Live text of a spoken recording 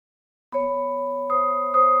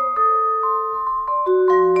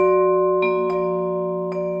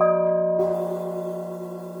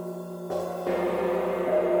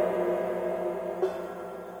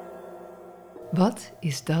Wat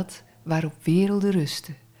is dat waarop werelden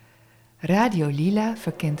rusten? Radio Lila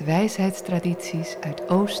verkent wijsheidstradities uit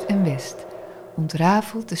Oost en West,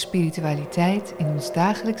 ontrafelt de spiritualiteit in ons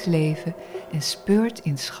dagelijks leven en speurt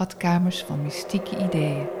in schatkamers van mystieke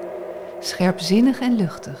ideeën. Scherpzinnig en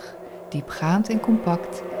luchtig, diepgaand en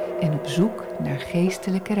compact en op zoek naar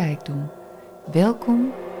geestelijke rijkdom.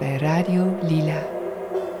 Welkom bij Radio Lila.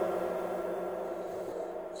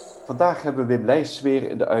 Vandaag hebben we Wim Leijs weer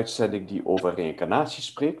in de uitzending die over reïncarnatie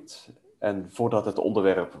spreekt. En voordat het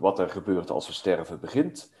onderwerp wat er gebeurt als we sterven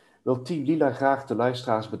begint, wil Team Lila graag de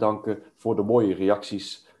luisteraars bedanken voor de mooie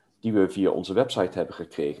reacties die we via onze website hebben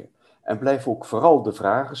gekregen. En blijf ook vooral de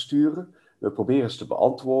vragen sturen. We proberen ze te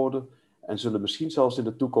beantwoorden en zullen misschien zelfs in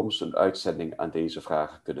de toekomst een uitzending aan deze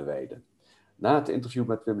vragen kunnen wijden. Na het interview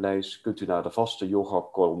met Wim Leijs kunt u naar de vaste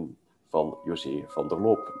yoga-column van José van der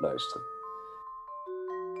Loop luisteren.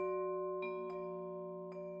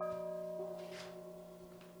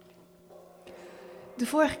 De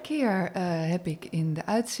vorige keer heb ik in de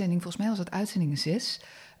uitzending, volgens mij was dat uitzending 6,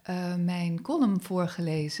 mijn column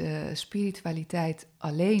voorgelezen. Spiritualiteit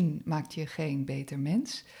alleen maakt je geen beter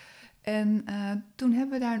mens. En toen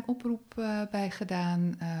hebben we daar een oproep bij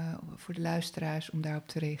gedaan voor de luisteraars om daarop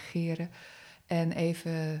te reageren. En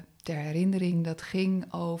even ter herinnering, dat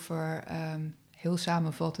ging over, heel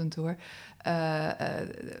samenvattend hoor, een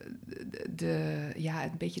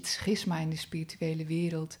beetje het schisma in de spirituele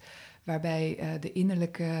wereld, waarbij de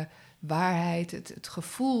innerlijke waarheid, het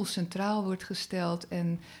gevoel centraal wordt gesteld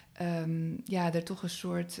en er toch een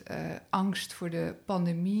soort angst voor de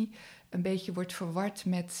pandemie een beetje wordt verward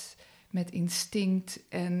met instinct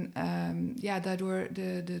en daardoor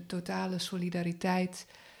de totale solidariteit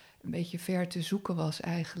een beetje ver te zoeken was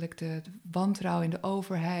eigenlijk. De wantrouwen in de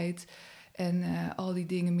overheid en al die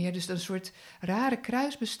dingen meer. Dus een soort rare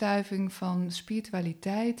kruisbestuiving van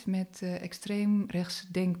spiritualiteit met extreem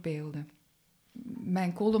rechtse denkbeelden.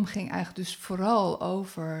 Mijn column ging eigenlijk dus vooral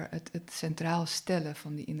over het centraal stellen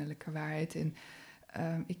van die innerlijke waarheid. En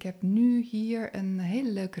ik heb nu hier een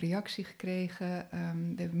hele leuke reactie gekregen.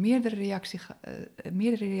 We hebben meerdere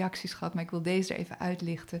reacties gehad, maar ik wil deze er even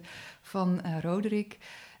uitlichten van Roderick.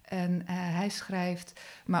 En hij schrijft: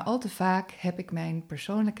 maar al te vaak heb ik mijn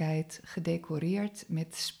persoonlijkheid gedecoreerd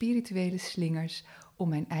met spirituele slingers om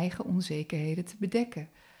mijn eigen onzekerheden te bedekken.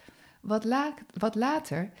 Wat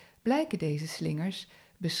later blijken deze slingers,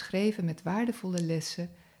 beschreven met waardevolle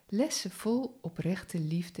lessen vol oprechte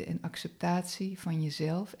liefde en acceptatie van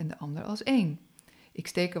jezelf en de ander als één. Ik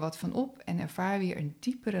steek er wat van op en ervaar weer een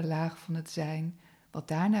diepere laag van het zijn, wat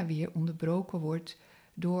daarna weer onderbroken wordt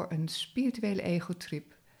door een spirituele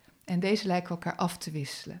egotrip. En deze lijken elkaar af te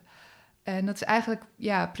wisselen. En dat is eigenlijk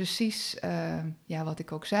precies wat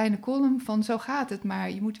ik ook zei in de column, van zo gaat het.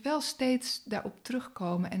 Maar je moet wel steeds daarop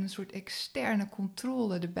terugkomen en een soort externe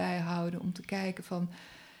controle erbij houden om te kijken van,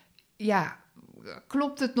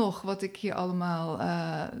 klopt het nog wat ik hier allemaal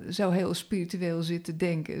zo heel spiritueel zit te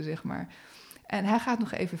denken, zeg maar. En hij gaat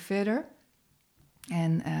nog even verder.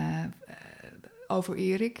 En over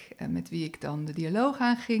Erik, met wie ik dan de dialoog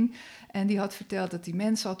aanging. En die had verteld dat hij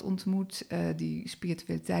mensen had ontmoet die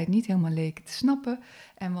spiritualiteit niet helemaal leken te snappen.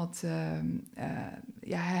 En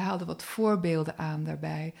hij haalde wat voorbeelden aan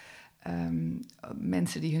daarbij.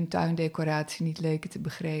 Mensen die hun tuindecoratie niet leken te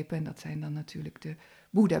begrijpen. En dat zijn dan natuurlijk de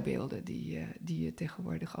Boeddha-beelden die je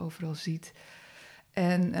tegenwoordig overal ziet.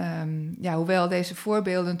 En hoewel deze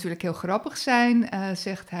voorbeelden natuurlijk heel grappig zijn,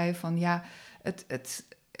 zegt hij van het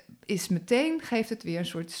geeft het weer een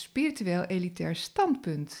soort spiritueel elitair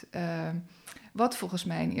standpunt. Wat volgens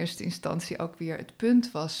mij in eerste instantie ook weer het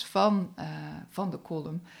punt was van de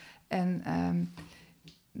column. En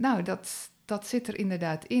dat zit er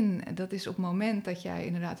inderdaad in. Dat is op het moment dat jij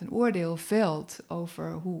inderdaad een oordeel velt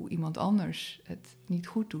over hoe iemand anders het niet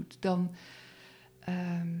goed doet, dan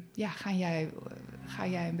ga jij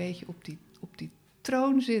een beetje op die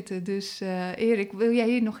troon zitten. Dus Erik, wil jij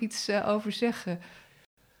hier nog iets over zeggen?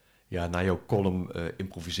 Ja, na jouw column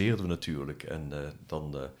improviseerden we natuurlijk. En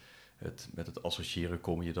met het associëren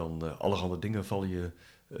kom je dan allerhande dingen val je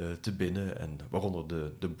te binnen. En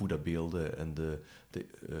waaronder de Boeddha-beelden en de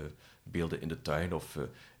beelden in de tuin. Of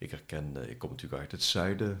ik kom natuurlijk uit het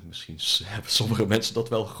zuiden. Misschien hebben sommige mensen dat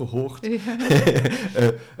wel gehoord. Ja.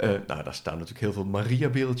 Daar staan natuurlijk heel veel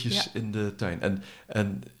Maria-beeldjes in de tuin.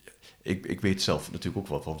 En ik weet zelf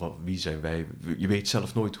natuurlijk ook wel van wie zijn wij. Je weet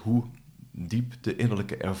zelf nooit hoe diep de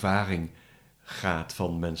innerlijke ervaring gaat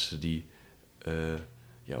van mensen die,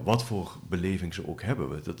 wat voor beleving ze ook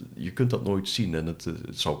hebben. Je kunt dat nooit zien en het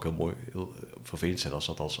zou ook heel vervelend zijn als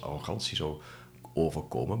dat als arrogantie zou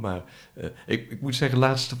overkomen. Maar ik moet zeggen,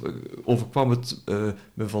 laatst overkwam het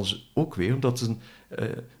me ook weer, omdat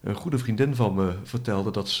een goede vriendin van me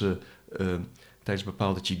vertelde dat ze tijdens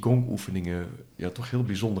bepaalde Qigong-oefeningen toch heel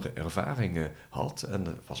bijzondere ervaringen had. En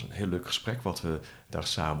het was een heel leuk gesprek wat we daar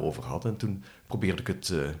samen over hadden. En toen probeerde ik het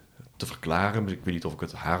te verklaren. Ik weet niet of ik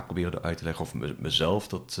het haar probeerde uit te leggen of mezelf.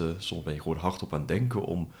 Soms ben je gewoon hardop aan het denken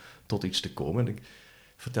om tot iets te komen. En ik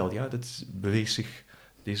vertelde,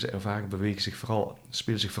 deze ervaring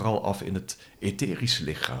speelde zich vooral af in het etherische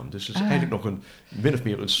lichaam. Dus het is eigenlijk nog min of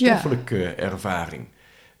meer een stoffelijke ervaring.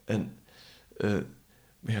 En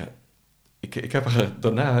ik heb er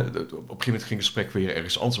daarna, op een gegeven moment ging het gesprek weer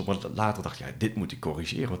ergens anders op, maar later dacht ik, dit moet ik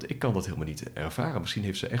corrigeren, want ik kan dat helemaal niet ervaren. Misschien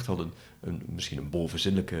heeft ze echt wel een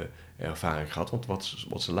bovenzinnelijke ervaring gehad, want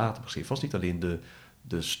wat ze later beschreef was niet alleen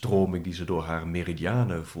de stroming die ze door haar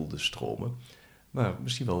meridianen voelde stromen, maar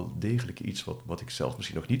misschien wel degelijk iets wat ik zelf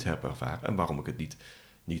misschien nog niet heb ervaren en waarom ik het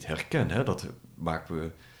niet herken. Hè? Dat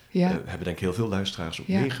hebben denk ik heel veel luisteraars ook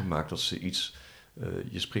meegemaakt, dat ze iets...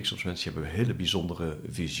 je spreekt soms mensen die hebben hele bijzondere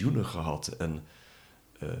visioenen gehad. En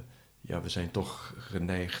we zijn toch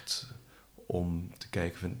geneigd om te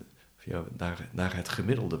kijken naar het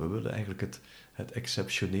gemiddelde. We willen eigenlijk het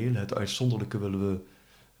exceptionele, het uitzonderlijke willen we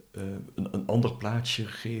een ander plaatsje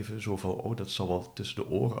geven. Zo van, dat zal wel tussen de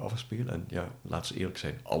oren afspelen. En laat ze eerlijk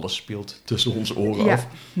zijn, alles speelt tussen onze oren af.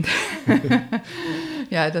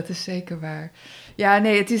 Ja, dat is zeker waar. Ja,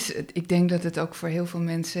 nee, ik denk dat het ook voor heel veel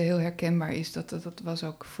mensen heel herkenbaar is. Dat was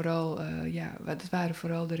ook vooral, dat waren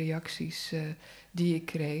vooral de reacties die ik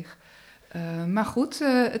kreeg. Maar goed,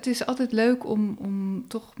 het is altijd leuk om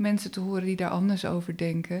toch mensen te horen die daar anders over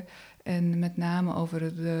denken. En met name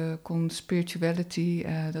over de spirituality,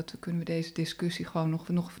 dat kunnen we deze discussie gewoon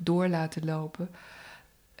nog door laten lopen.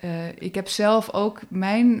 Ik heb zelf ook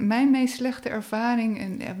mijn meest slechte ervaring,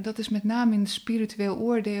 en dat is met name in het spiritueel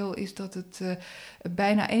oordeel, is dat het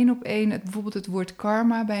bijna 1 op 1, bijvoorbeeld het woord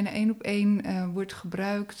karma, bijna 1 op 1 wordt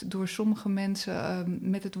gebruikt door sommige mensen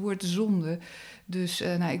met het woord zonde. Dus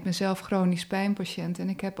ik ben zelf chronisch pijnpatiënt en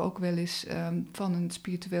ik heb ook wel eens van een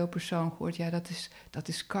spiritueel persoon gehoord, dat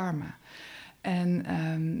is karma. En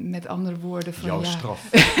met andere woorden van jouw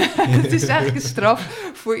straf. Het is eigenlijk een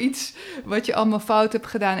straf voor iets wat je allemaal fout hebt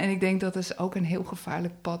gedaan. En ik denk dat is ook een heel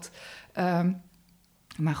gevaarlijk pad.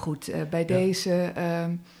 Maar goed, bij deze...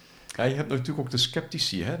 je hebt natuurlijk ook de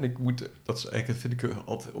sceptici. Hè? En dat is eigenlijk, vind ik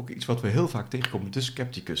altijd ook iets wat we heel vaak tegenkomen. De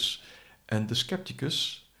scepticus. En de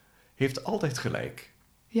scepticus heeft altijd gelijk.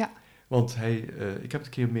 Ja. Want ik heb het een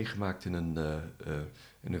keer meegemaakt in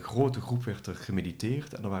een grote groep werd er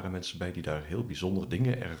gemediteerd en er waren mensen bij die daar heel bijzondere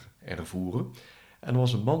dingen ervoeren. En er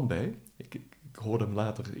was een man bij, ik hoorde hem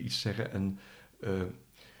later iets zeggen en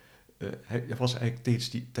hij was eigenlijk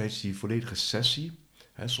tijdens die volledige sessie,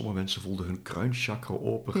 sommige mensen voelden hun kruinchakra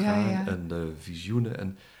opengaan en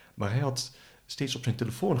visioenen, maar hij had steeds op zijn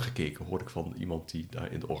telefoon gekeken, hoorde ik van iemand die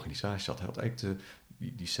daar in de organisatie zat. Hij had eigenlijk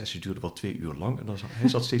die sessie duurde wel 2 uur lang en hij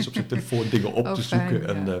zat steeds op zijn telefoon dingen op te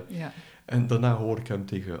zoeken. En daarna hoorde ik hem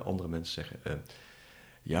tegen andere mensen zeggen,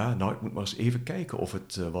 ik moet maar eens even kijken of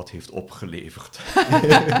het wat heeft opgeleverd.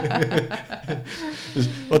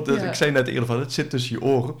 Dus ik zei net eerder van, het zit tussen je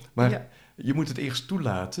oren, maar je moet het eerst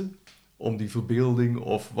toelaten om die verbeelding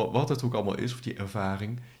of wat het ook allemaal is, of die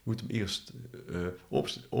ervaring, je moet hem eerst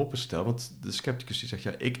openstellen. Want de scepticus die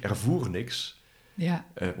zegt, ik ervoer niks. Ja.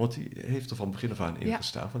 Want die heeft er van begin af aan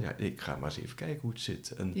ingestaan van, ik ga maar eens even kijken hoe het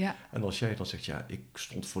zit. En als jij dan zegt, ik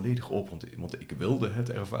stond volledig open, want ik wilde het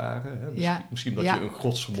ervaren. Hè? Misschien dat je een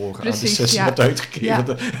godsvermogen aan de sessie hebt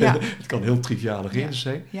uitgegeven. Het kan heel triviale reden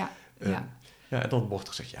zijn. En dan wordt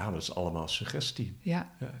er gezegd, maar dat is allemaal suggestie.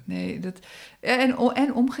 Nee,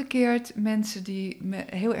 en omgekeerd, mensen die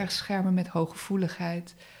heel erg schermen met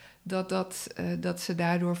hooggevoeligheid, dat ze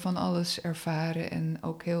daardoor van alles ervaren en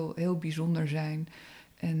ook heel, heel bijzonder zijn.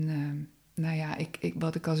 En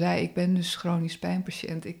wat ik al zei, ik ben dus chronisch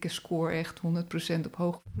pijnpatiënt. Ik score echt 100% op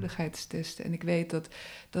hooggevoeligheidstesten. En ik weet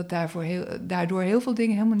dat daardoor heel veel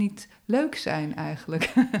dingen helemaal niet leuk zijn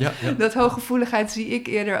eigenlijk. Dat hooggevoeligheid zie ik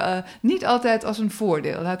eerder niet altijd als een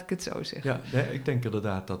voordeel, laat ik het zo zeggen. Ik denk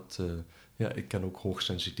inderdaad dat... ik ken ook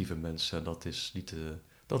hoogsensitieve mensen en dat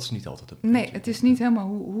is niet altijd het punt. Nee, het is niet helemaal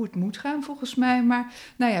hoe het moet gaan volgens mij. Maar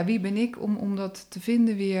wie ben ik om dat te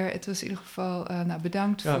vinden weer? Het was in ieder geval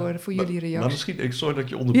bedankt voor jullie reactie. Maar misschien, sorry dat ik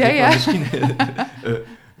je onderbreek, maar misschien...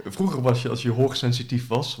 vroeger was je, als je hoogsensitief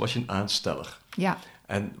was je een aansteller. Ja.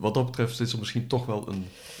 En wat dat betreft is er misschien toch wel een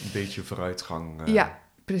beetje vooruitgang. Ja,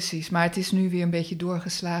 precies. Maar het is nu weer een beetje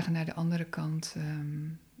doorgeslagen naar de andere kant.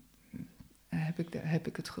 Heb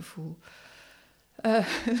ik het gevoel.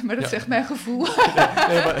 Maar dat zegt mijn gevoel.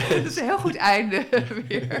 Nee, maar, Dat is een heel goed einde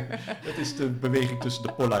weer. Het is de beweging tussen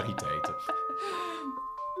de polariteiten.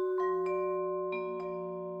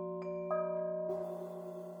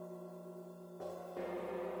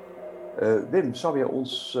 Wim, zou jij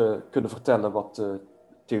ons kunnen vertellen wat de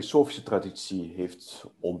theosofische traditie heeft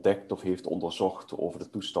ontdekt of heeft onderzocht over de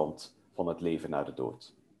toestand van het leven na de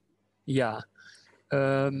dood? Ja,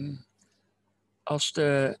 als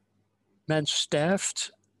de mens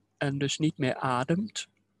sterft en dus niet meer ademt,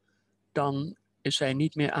 dan is hij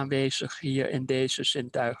niet meer aanwezig hier in deze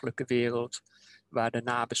zintuigelijke wereld, waar de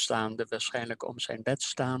nabestaanden waarschijnlijk om zijn bed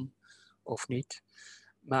staan, of niet.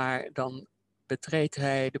 Maar dan betreedt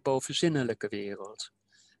hij de bovenzinnelijke wereld.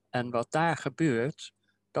 En wat daar gebeurt,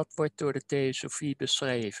 dat wordt door de theosofie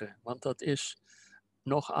beschreven. Want dat is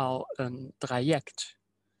nogal een traject.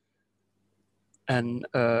 En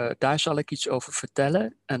daar zal ik iets over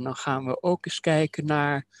vertellen. En dan gaan we ook eens kijken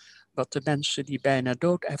naar wat de mensen die bijna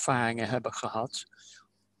doodervaringen hebben gehad,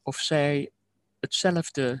 of zij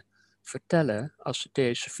hetzelfde vertellen als de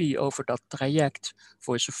theosofie over dat traject,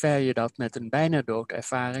 voor zover je dat met een bijna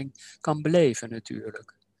doodervaring kan beleven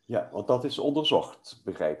natuurlijk. Ja, want dat is onderzocht,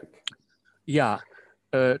 begrijp ik. Ja,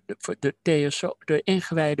 de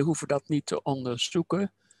ingewijden hoeven dat niet te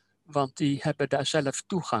onderzoeken, want die hebben daar zelf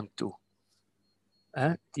toegang toe.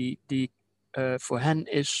 Voor hen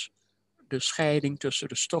is de scheiding tussen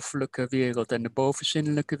de stoffelijke wereld en de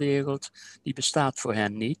bovenzinnelijke wereld, die bestaat voor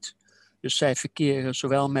hen niet. Dus zij verkeren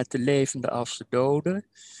zowel met de levenden als de doden.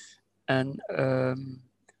 En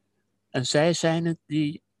zij zijn het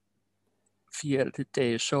die via de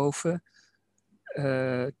theosofen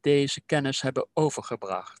deze kennis hebben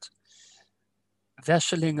overgebracht.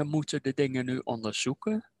 Wesselingen moeten de dingen nu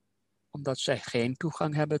onderzoeken, omdat zij geen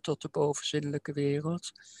toegang hebben tot de bovenzinnelijke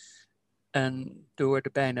wereld. En door de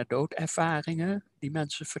bijna doodervaringen die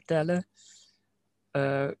mensen vertellen,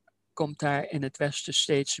 komt daar in het Westen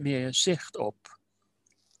steeds meer zicht op.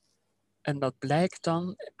 En dat blijkt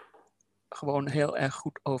dan gewoon heel erg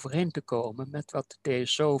goed overeen te komen met wat de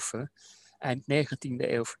theosofen eind 19e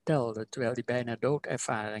eeuw vertelden. Terwijl die bijna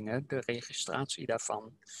doodervaringen, de registratie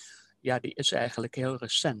daarvan, ja, die is eigenlijk heel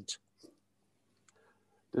recent.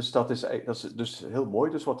 Dus dat is dus heel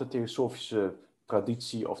mooi. Dus wat de theosofische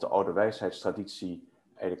traditie of de oude wijsheidstraditie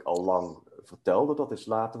eigenlijk al lang vertelde, dat is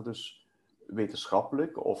later dus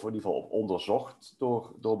wetenschappelijk of in ieder geval onderzocht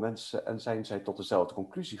door mensen en zijn zij tot dezelfde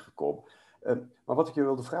conclusie gekomen. Maar wat ik je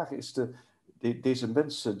wilde vragen is, deze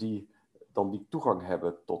mensen die dan die toegang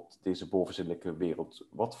hebben tot deze bovenzinnelijke wereld,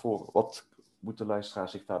 wat moet de luisteraar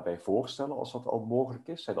zich daarbij voorstellen als dat al mogelijk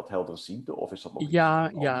is? Zijn dat helderzienden of is dat nog iets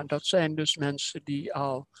anders? Ja, dat zijn dus mensen die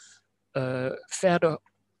al verder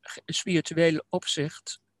spirituele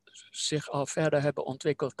opzicht zich al verder hebben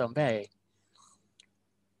ontwikkeld dan wij.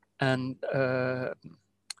 En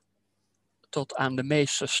tot aan de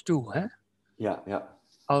meesters toe, hè? Ja.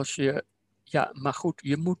 Maar goed,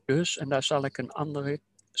 je moet dus, en daar zal ik een andere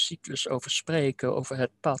cyclus over spreken, over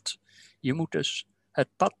het pad. Je moet dus het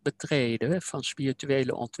pad betreden van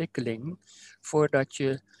spirituele ontwikkeling, voordat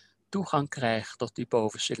je toegang krijgt tot die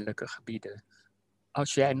bovenzinnelijke gebieden.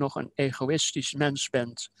 Als jij nog een egoïstisch mens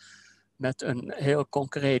bent, met een heel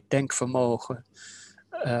concreet denkvermogen,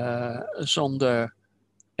 zonder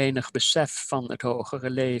enig besef van het hogere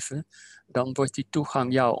leven, dan wordt die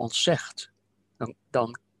toegang jou ontzegd.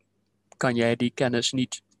 Dan kan jij die kennis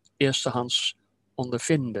niet eerstehands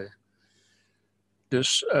ondervinden.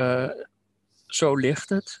 Dus zo ligt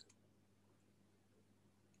het.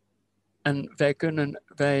 En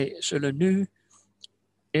wij zullen nu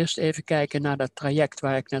eerst even kijken naar dat traject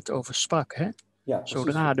waar ik net over sprak. Hè? Ja,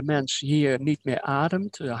 zodra de mens hier niet meer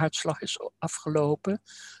ademt, de hartslag is afgelopen,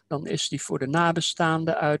 dan is die voor de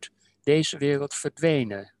nabestaanden uit deze wereld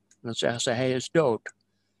verdwenen. Dan zeggen ze, hij is dood.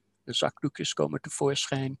 De zakdoekjes komen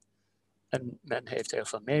tevoorschijn en men heeft heel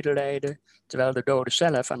veel medelijden, terwijl de dode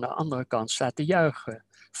zelf aan de andere kant staat te juichen.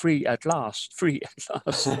 Free at last, free at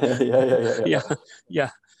last.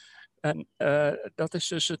 Ja. En dat is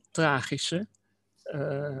dus het tragische.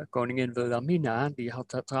 Koningin Wilhelmina, die had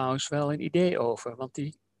daar trouwens wel een idee over, want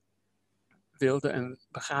die wilde een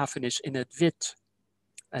begrafenis in het wit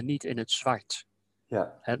en niet in het zwart.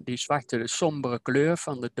 Ja. En die zwarte, de sombere kleur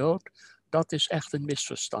van de dood, dat is echt een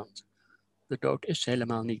misverstand. De dood is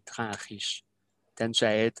helemaal niet tragisch,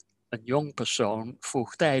 tenzij het een jong persoon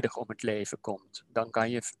vroegtijdig om het leven komt. Dan kan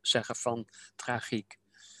je zeggen van tragiek.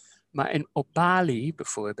 Maar op Bali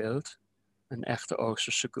bijvoorbeeld, een echte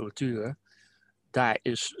Oosterse cultuur, daar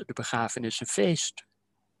is de begrafenis een feest.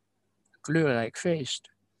 Een kleurrijk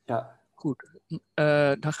feest. Ja. Goed,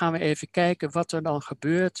 dan gaan we even kijken wat er dan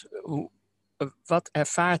gebeurt. wat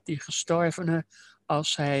ervaart die gestorvene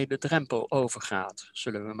als hij de drempel overgaat,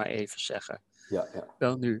 zullen we maar even zeggen. Ja, ja.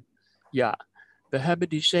 Wel nu, ja, we hebben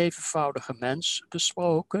die zevenvoudige mens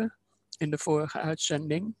besproken in de vorige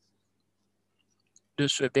uitzending.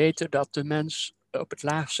 Dus we weten dat de mens op het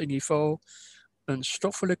laagste niveau een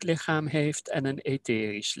stoffelijk lichaam heeft en een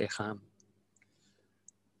etherisch lichaam.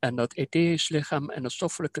 En dat etherisch lichaam en dat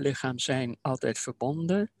stoffelijke lichaam zijn altijd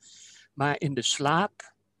verbonden. Maar in de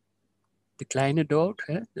slaap, de kleine dood,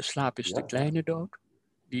 hè, de slaap is de kleine dood,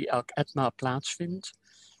 die elk etmaal plaatsvindt.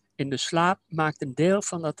 In de slaap maakt een deel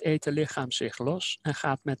van dat etherlichaam zich los en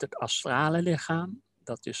gaat met het astrale lichaam,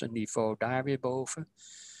 dat is een niveau daar weer boven,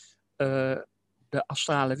 de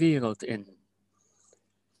astrale wereld in.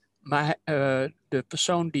 Maar de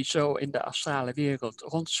persoon die zo in de astrale wereld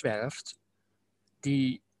rondzwerft,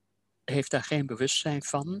 die heeft daar geen bewustzijn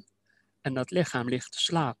van. En dat lichaam ligt te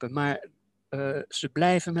slapen. Maar ze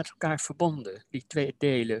blijven met elkaar verbonden, die twee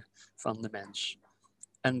delen van de mens.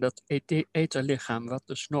 En dat etherlichaam, wat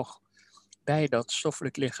dus nog bij dat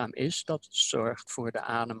stoffelijk lichaam is, dat zorgt voor de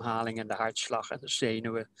ademhaling en de hartslag en de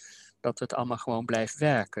zenuwen, dat het allemaal gewoon blijft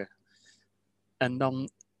werken. En dan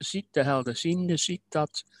ziet de helderziende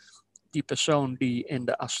dat die persoon die in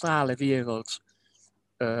de astrale wereld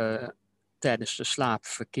tijdens de slaap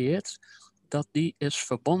verkeert, dat die is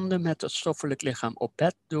verbonden met het stoffelijk lichaam op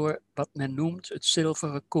bed door wat men noemt het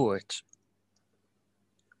zilveren koord.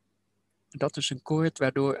 Dat is een koord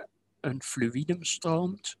waardoor een fluïdum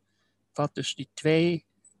stroomt, wat dus die twee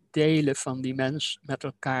delen van die mens met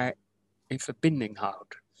elkaar in verbinding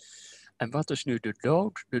houdt. En wat is nu de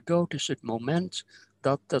dood? De dood is het moment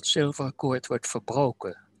dat dat zilveren koord wordt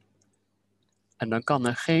verbroken. En dan kan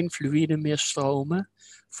er geen fluïde meer stromen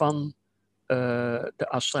van de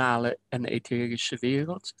astrale en etherische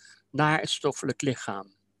wereld naar het stoffelijk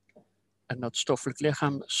lichaam. En dat stoffelijk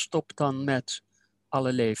lichaam stopt dan met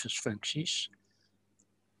alle levensfuncties.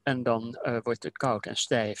 En dan wordt het koud en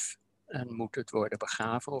stijf en moet het worden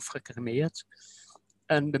begraven of gecremeerd.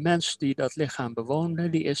 En de mens die dat lichaam bewoonde,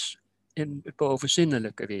 die is in de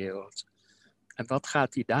bovenzinnelijke wereld. En wat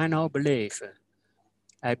gaat hij daar nou beleven?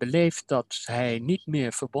 Hij beleeft dat hij niet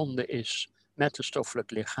meer verbonden is met het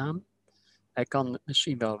stoffelijk lichaam. Hij kan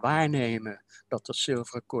misschien wel waarnemen dat het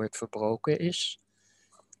zilveren koord verbroken is.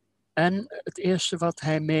 En het eerste wat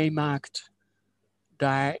hij meemaakt,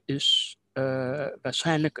 daar is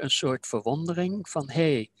waarschijnlijk een soort verwondering van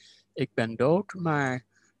hé, ik ben dood, maar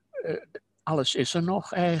alles is er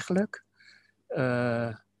nog eigenlijk.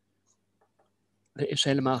 Er is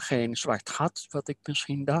helemaal geen zwart gat, wat ik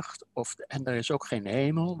misschien dacht. En er is ook geen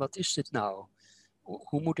hemel. Wat is dit nou?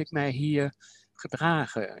 Hoe moet ik mij hier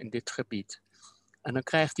gedragen in dit gebied? En dan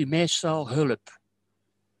krijgt hij meestal hulp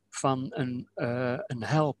van een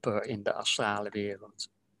helper in de astrale wereld.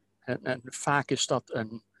 En vaak is dat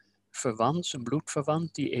een verwant, een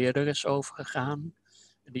bloedverwant die eerder is overgegaan.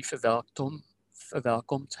 Die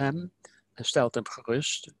verwelkomt hem en stelt hem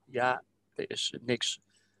gerust. Ja, er is niks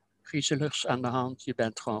griezeligs aan de hand, je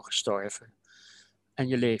bent gewoon gestorven. En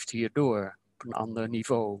je leeft hierdoor op een ander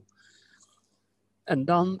niveau. En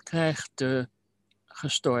dan krijgt de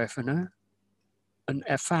gestorvene een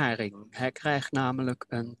ervaring. Hij krijgt namelijk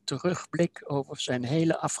een terugblik over zijn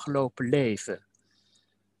hele afgelopen leven.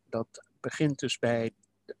 Dat begint dus bij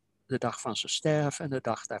de dag van zijn sterven en de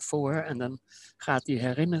dag daarvoor. En dan gaat hij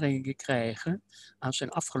herinneringen krijgen aan zijn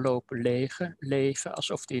afgelopen leven,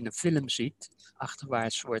 alsof hij in een film ziet,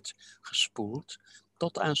 achterwaarts wordt gespoeld,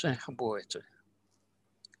 tot aan zijn geboorte.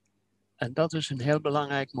 En dat is een heel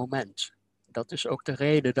belangrijk moment. Dat is ook de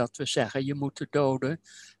reden dat we zeggen, je moet de doden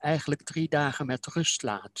eigenlijk 3 dagen met rust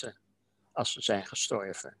laten als ze zijn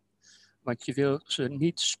gestorven. Want je wil ze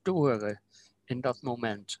niet storen in dat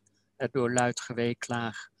moment. Door luid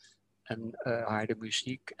geweeklaag en harde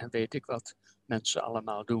muziek en weet ik wat mensen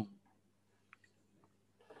allemaal doen.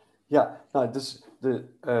 Ja, nou, dus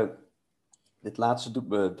dit laatste doet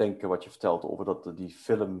me denken wat je vertelt over dat die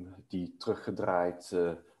film die teruggedraaid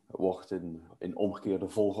wordt in omgekeerde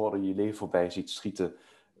volgorde je leven voorbij ziet schieten.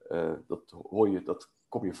 Dat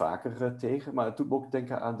kom je vaker tegen. Maar het doet me ook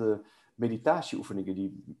denken aan de meditatieoefeningen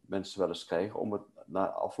die mensen wel eens krijgen. Om het na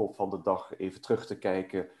afloop van de dag even terug te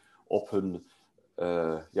kijken op hun,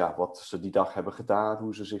 wat ze die dag hebben gedaan.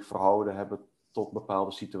 Hoe ze zich verhouden hebben tot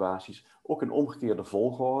bepaalde situaties. Ook in omgekeerde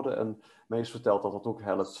volgorde. En mij is verteld dat het ook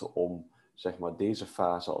helpt om zeg maar deze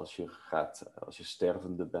fase als je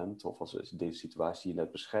stervende bent. Of als deze situatie die je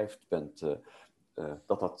net beschrijft bent.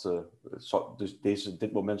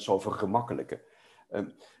 Dit moment zou vergemakkelijken.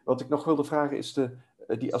 Wat ik nog wilde vragen is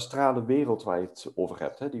die astrale wereld waar je het over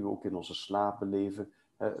hebt. Hè, die we ook in onze slaap beleven.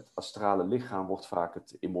 Het astrale lichaam wordt vaak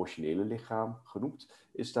het emotionele lichaam genoemd.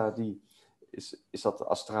 Is dat de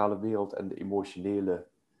astrale wereld en de emotionele...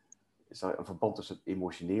 Is daar een verband tussen de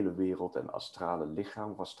emotionele wereld en astrale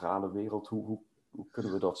lichaam of astrale wereld? Hoe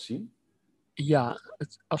kunnen we dat zien? Ja,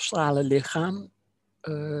 het astrale lichaam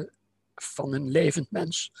van een levend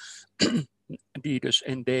mens, die dus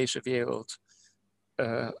in deze wereld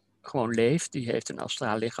gewoon leeft, die heeft een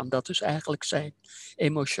astraal lichaam. Dat is eigenlijk zijn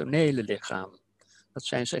emotionele lichaam. Dat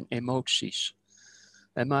zijn zijn emoties.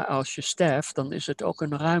 Maar als je sterft, dan is het ook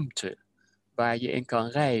een ruimte waar je in kan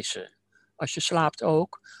reizen. Als je slaapt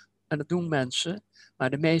ook, en dat doen mensen, maar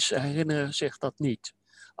de meesten herinneren zich dat niet.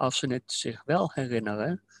 Als ze het zich wel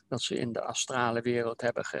herinneren, dat ze in de astrale wereld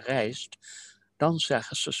hebben gereisd, dan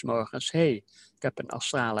zeggen ze 's morgens, hé, ik heb een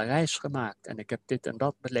astrale reis gemaakt en ik heb dit en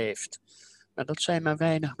dat beleefd. Maar dat zijn maar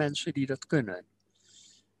weinig mensen die dat kunnen.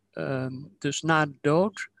 Dus na de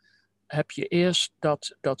dood heb je eerst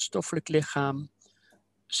dat stoffelijk lichaam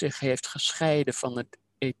zich heeft gescheiden van het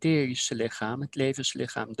etherische lichaam, het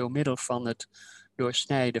levenslichaam, door middel van het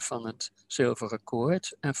doorsnijden van het zilveren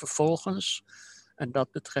koord. En vervolgens, en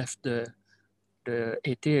dat betreft de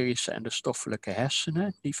etherische en de stoffelijke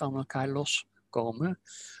hersenen die van elkaar loskomen,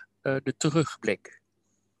 de terugblik.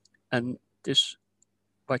 En het is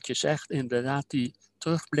wat je zegt, inderdaad, die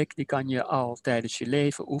terugblik die kan je al tijdens je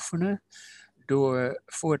leven oefenen door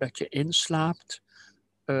voordat je inslaapt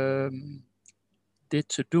dit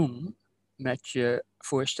te doen met je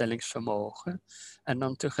voorstellingsvermogen en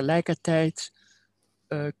dan tegelijkertijd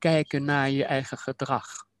kijken naar je eigen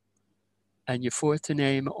gedrag en je voor te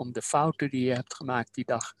nemen om de fouten die je hebt gemaakt die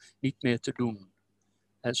dag niet meer te doen.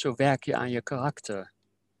 En zo werk je aan je karakter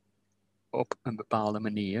op een bepaalde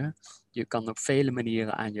manier. Je kan op vele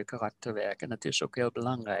manieren aan je karakter werken en dat is ook heel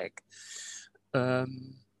belangrijk.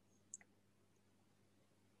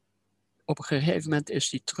 Op een gegeven moment is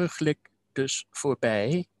die terugblik dus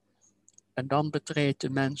voorbij en dan betreedt de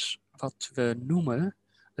mens wat we noemen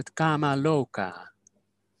het kama loka.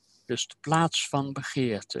 Dus de plaats van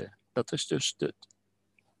begeerte. Dat is dus het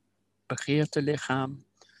begeertelichaam,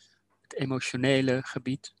 het emotionele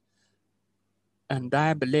gebied. En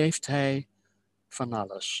daar beleeft hij van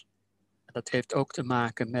alles. Dat heeft ook te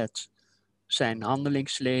maken met zijn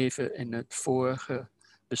handelingsleven in het vorige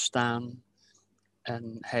bestaan.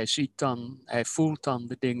 En hij voelt dan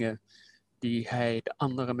de dingen die hij de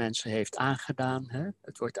andere mensen heeft aangedaan. Hè?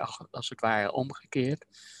 Het wordt als het ware omgekeerd.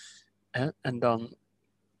 Hè? En dan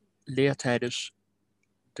leert hij dus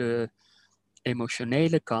de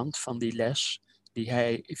emotionele kant van die les die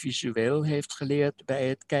hij visueel heeft geleerd bij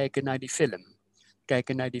het kijken naar die film.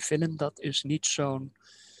 Kijken naar die film, dat is niet zo'n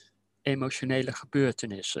emotionele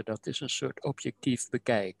gebeurtenissen. Dat is een soort objectief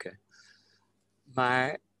bekijken.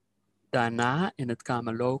 Maar daarna, in het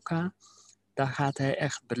Kamaloka, daar gaat hij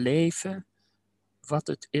echt beleven wat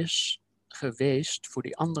het is geweest voor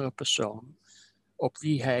die andere persoon op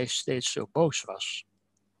wie hij steeds zo boos was.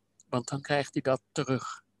 Want dan krijgt hij dat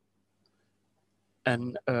terug.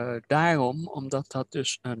 En daarom, omdat dat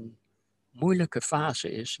dus een moeilijke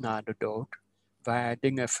fase is na de dood, waar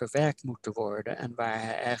dingen verwerkt moeten worden en waar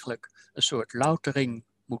hij eigenlijk een soort loutering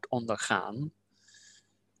moet ondergaan,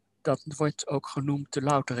 dat wordt ook genoemd de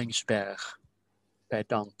Louteringsberg bij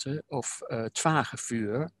Dante, of het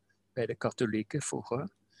Vagevuur bij de katholieken vroeger.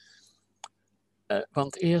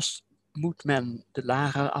 Want eerst moet men de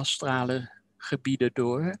lagere astrale gebieden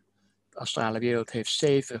door. De astrale wereld heeft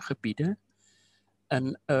 7 gebieden.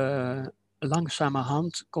 En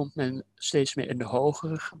langzamerhand komt men steeds meer in de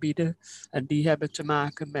hogere gebieden. En die hebben te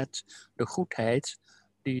maken met de goedheid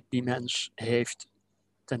die die mens heeft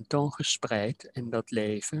tentoongespreid in dat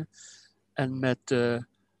leven. En met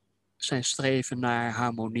zijn streven naar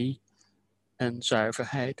harmonie en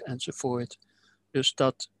zuiverheid enzovoort. Dus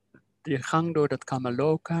die gang door dat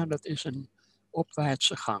Kamaloka, dat is een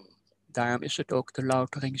opwaartse gang. Daarom is het ook de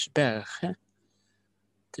Louteringsberg. Hè?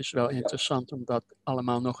 Het is wel interessant om dat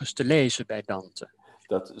allemaal nog eens te lezen bij Dante.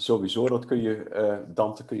 Dat sowieso,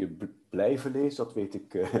 Dante kun je blijven lezen, dat weet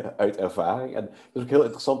ik uit ervaring. En het is ook heel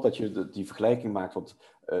interessant dat je die vergelijking maakt, want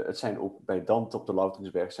het zijn ook bij Dante op de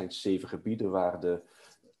Louteringsberg zijn 7 gebieden waar de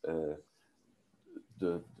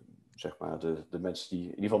mensen die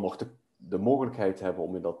in ieder geval nog de mogelijkheid hebben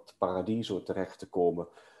om in dat paradiso terecht te komen,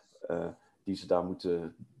 die ze daar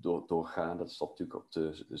moeten doorgaan. Dat is natuurlijk op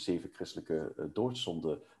de 7 christelijke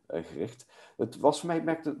doodzonden gericht. Het was voor mij,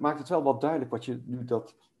 maakt het wel wat duidelijk wat je nu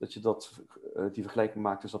die vergelijking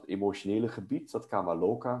maakt tussen dat emotionele gebied, dat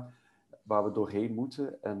Kamaloka, waar we doorheen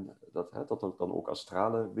moeten, en dat dan ook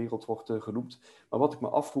astrale wereld wordt genoemd. Maar wat ik me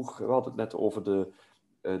afvroeg, we hadden het net over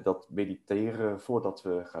dat mediteren voordat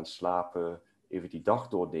we gaan slapen even die dag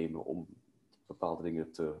doornemen om bepaalde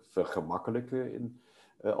dingen te vergemakkelijken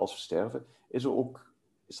als we sterven. Is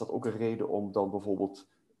dat ook een reden om dan bijvoorbeeld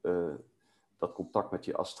dat contact met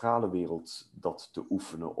die astrale wereld dat te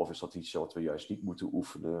oefenen? Of is dat iets wat we juist niet moeten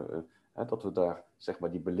oefenen? Dat we daar, zeg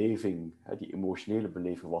maar, die beleving, die emotionele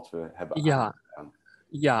beleving wat we hebben aan.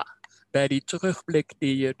 Ja, bij die terugblik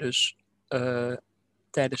die je dus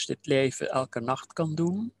tijdens dit leven elke nacht kan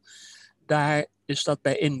doen, daar is dat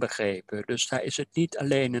bij inbegrepen. Dus daar is het niet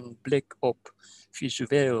alleen een blik op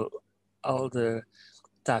visueel al de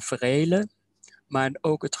taferelen, maar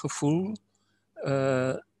ook het gevoel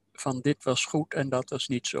van dit was goed en dat was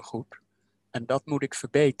niet zo goed. En dat moet ik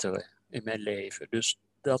verbeteren in mijn leven. Dus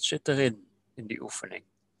dat zit erin, in die oefening.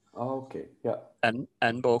 Oké, ja.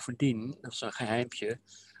 En bovendien, dat is een geheimpje,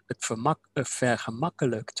 het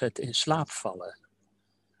vergemakkelijkt het in slaap vallen.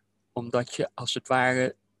 Omdat je als het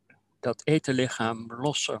ware dat etenlichaam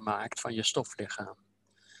losser maakt van je stoflichaam.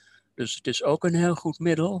 Dus het is ook een heel goed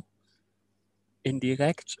middel,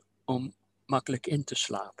 indirect, om makkelijk in te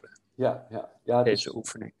slapen. Ja, deze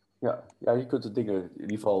oefening. Ja, je kunt de dingen in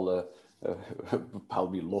ieder geval op een bepaalde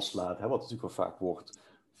manier loslaten, wat natuurlijk wel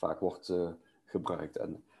vaak wordt gebruikt.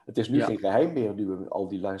 En het is nu geen geheim meer, nu we al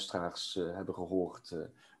die luisteraars hebben gehoord,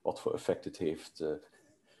 wat voor effect het heeft.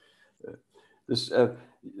 Dus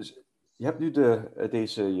je hebt nu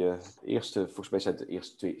deze eerste, volgens mij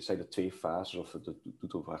zijn er twee fases, of het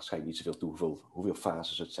doet er waarschijnlijk niet zoveel toe hoeveel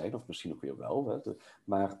fases het zijn, of misschien ook weer wel. Hè.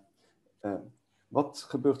 Maar wat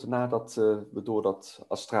gebeurt er nadat we door dat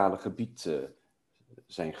astrale gebied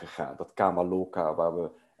zijn gegaan? Dat Kamaloka, waar we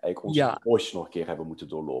eigenlijk onze ooit nog een keer hebben moeten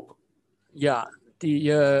doorlopen. Ja,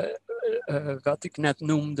 wat ik net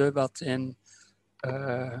noemde, wat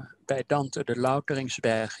bij Dante de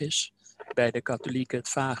Louteringsberg is, bij de katholieken het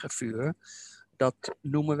vagevuur, dat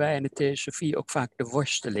noemen wij in de theosofie ook vaak de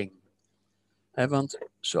worsteling. Want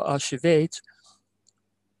zoals je weet,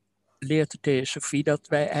 leert de theosofie dat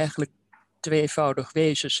wij eigenlijk tweevoudig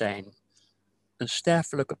wezen zijn. Een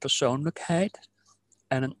sterfelijke persoonlijkheid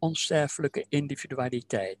en een onsterfelijke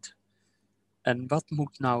individualiteit. En wat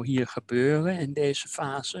moet nou hier gebeuren in deze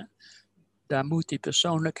fase? Daar moet die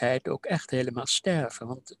persoonlijkheid ook echt helemaal sterven.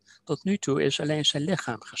 Want tot nu toe is alleen zijn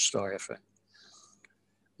lichaam gestorven.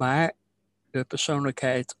 Maar de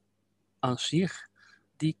persoonlijkheid aan zich,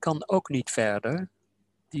 die kan ook niet verder.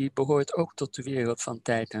 Die behoort ook tot de wereld van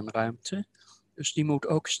tijd en ruimte. Dus die moet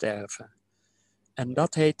ook sterven. En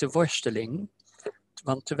dat heet de worsteling.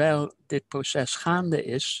 Want terwijl dit proces gaande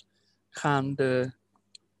is, gaan de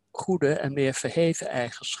goede en meer verheven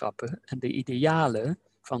eigenschappen en de idealen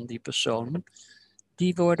van die persoon,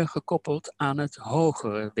 die worden gekoppeld aan het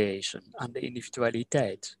hogere wezen, aan de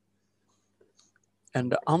individualiteit. En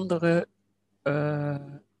de andere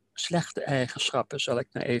slechte eigenschappen, zal ik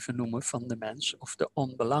nou even noemen, van de mens, of de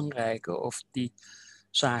onbelangrijke, of die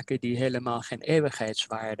zaken die helemaal geen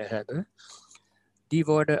eeuwigheidswaarde hebben, die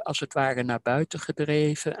worden als het ware naar buiten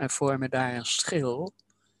gedreven en vormen daar een schil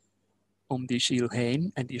om die ziel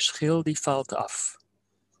heen. En die schil die valt af.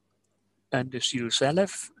 En de ziel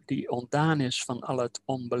zelf, die ontdaan is van al het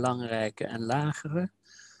onbelangrijke en lagere,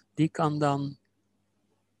 die kan dan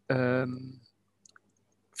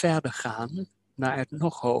verder gaan naar het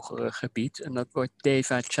nog hogere gebied. En dat wordt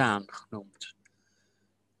Deva-Chan genoemd.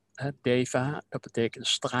 Deva, dat betekent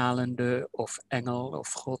stralende of engel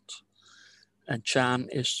of god. En Chan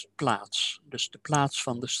is plaats, dus de plaats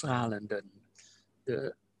van de stralenden.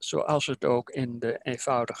 Zoals het ook in de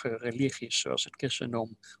eenvoudige religies, zoals het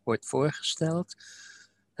christendom, wordt voorgesteld.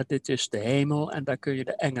 Dit is de hemel en daar kun je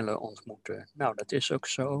de engelen ontmoeten. Nou, dat is ook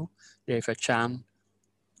zo. Deva-Chan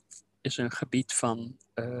is een gebied van,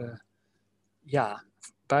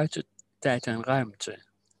 buiten tijd en ruimte.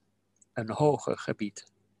 Een hoger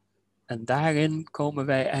gebied. En daarin komen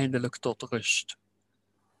wij eindelijk tot rust.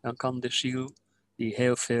 Dan kan de ziel, die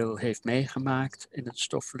heel veel heeft meegemaakt in het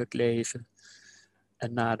stoffelijk leven,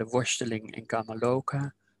 en na de worsteling in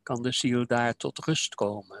Kamaloka, kan de ziel daar tot rust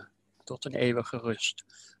komen. Tot een eeuwige rust.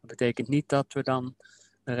 Dat betekent niet dat we dan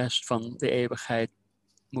de rest van de eeuwigheid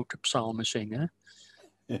moeten psalmen zingen.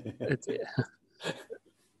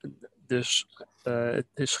 Dus het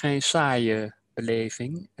is geen saaie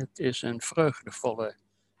beleving. Het is een vreugdevolle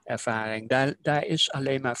ervaring. Daar is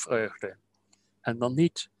alleen maar vreugde. En dan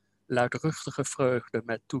niet luidruchtige vreugde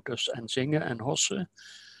met toeters en zingen en hossen.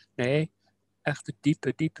 Nee, echt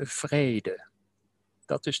diepe, diepe vrede.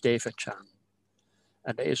 Dat is Deva-Chan.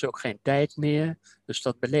 En er is ook geen tijd meer, dus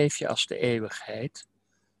dat beleef je als de eeuwigheid.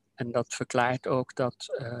 En dat verklaart ook dat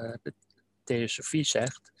de theosofie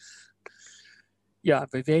zegt, ja,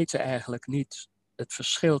 we weten eigenlijk niet, het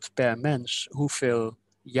verschilt per mens hoeveel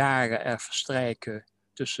jaren er verstrijken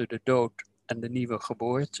tussen de dood en de nieuwe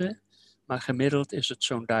geboorte. Maar gemiddeld is het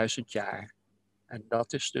zo'n 1000 jaar. En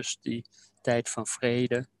dat is dus die tijd van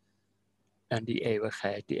vrede en die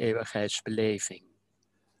eeuwigheid, die eeuwigheidsbeleving.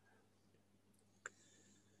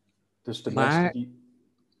 Dus de Maar mensen die...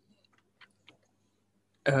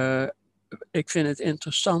 ik vind het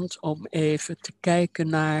interessant om even te kijken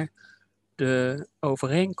naar de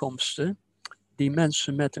overeenkomsten die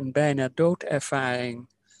mensen met een bijna doodervaring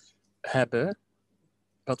hebben,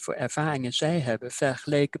 wat voor ervaringen zij hebben,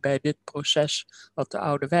 vergeleken bij dit proces wat de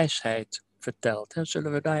oude wijsheid vertelt.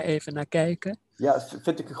 Zullen we daar even naar kijken? Ja,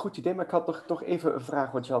 vind ik een goed idee, maar ik had nog even een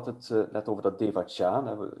vraag, want je had het net over dat Devachan.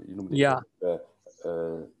 Je noemde Ja. het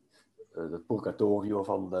Purgatorio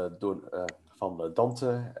van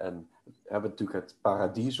Dante en we hebben natuurlijk het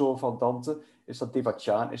Paradiso van Dante. Is dat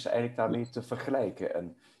Devachan is eigenlijk daarmee te vergelijken.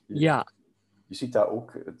 En je ziet daar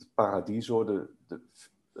ook het Paradiso,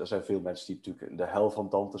 er zijn veel mensen die natuurlijk in de hel van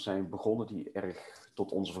Dante zijn begonnen, die erg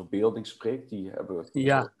tot onze verbeelding spreekt. Die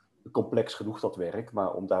hebben complex genoeg dat werk,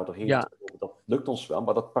 maar om daar doorheen te komen, dat lukt ons wel.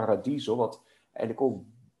 Maar dat Paradiso, wat eigenlijk ook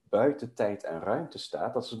buiten tijd en ruimte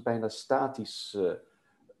staat, dat is een bijna statisch,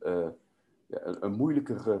 een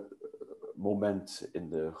moeilijker moment in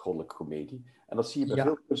de goddelijke komedie. En dat zie je bij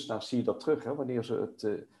veel kunstenaars, zie je dat terug. Hè? Wanneer ze het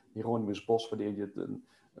Hieronymus Bos, wanneer je het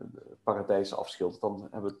paradijs afschildert, dan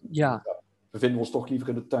bevinden we ons toch liever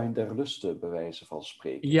in de tuin der lusten, bij wijze van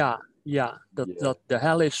spreken. De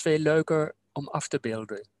hel is veel leuker om af te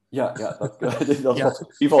beelden. Dat is in ieder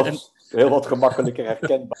geval heel wat gemakkelijker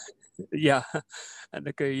herkenbaar. Ja, en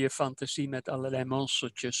dan kun je je fantasie met allerlei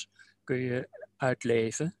monstertjes kun je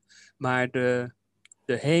uitleven. Maar de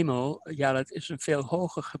hemel, dat is een veel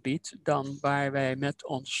hoger gebied dan waar wij met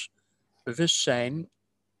ons bewustzijn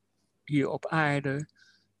hier op aarde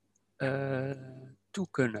toe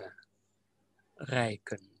kunnen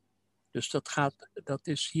reiken. Dus dat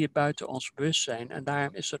is hier buiten ons bewustzijn. En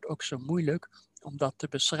daarom is het ook zo moeilijk om dat te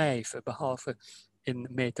beschrijven, behalve in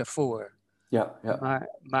metafoor.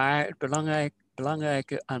 Maar het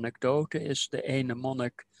belangrijke anekdote is de ene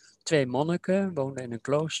monnik, 2 monniken woonden in een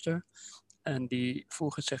klooster. En die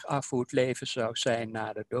vroegen zich af hoe het leven zou zijn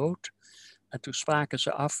na de dood. En toen spraken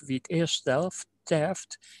ze af, wie het eerst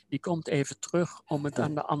sterft, die komt even terug om het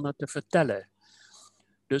aan de ander te vertellen.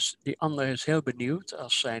 Dus die ander is heel benieuwd,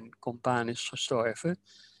 als zijn compaan is gestorven,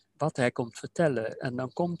 wat hij komt vertellen. En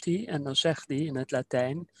dan komt hij en dan zegt hij in het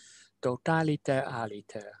Latijn, totaliter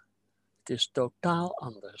aliter. Het is totaal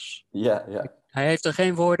anders. Hij heeft er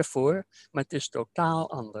geen woorden voor, maar het is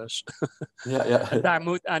totaal anders.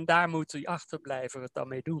 En daar moet die achterblijver het dan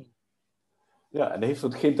mee doen. Ja, en hij heeft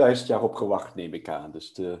er geen 1000 jaar op gewacht, neem ik aan.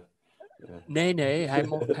 Dus Nee,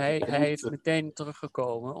 hij heeft meteen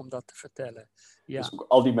teruggekomen om dat te vertellen. Dus ook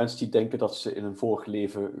al die mensen die denken dat ze in een vorig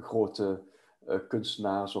leven grote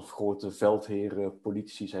kunstenaars of grote veldheren,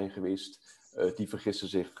 politici zijn geweest, die vergissen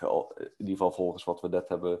zich, in ieder geval volgens wat we net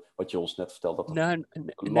hebben, wat je ons net vertelde. Nee.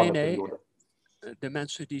 De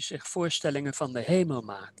mensen die zich voorstellingen van de hemel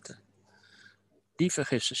maakten, die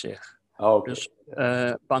vergissen zich. Dus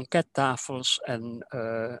bankettafels en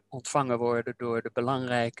ontvangen worden door de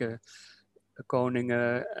belangrijke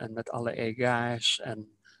koningen en met alle egaars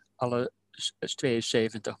en alle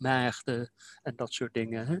 72 maagden en dat soort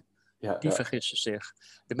dingen. Die vergissen zich.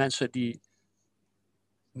 De mensen die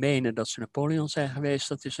menen dat ze Napoleon zijn geweest,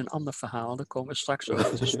 dat is een ander verhaal. Daar komen we straks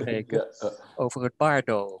over te spreken. Over het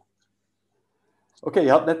Bardo. Oké, je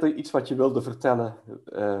had net iets wat je wilde vertellen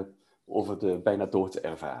over de bijna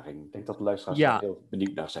doodervaring. Ik denk dat de luisteraars daar heel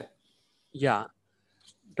benieuwd naar zijn. Ja,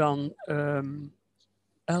 dan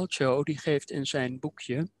Elcho die geeft in zijn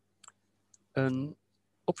boekje een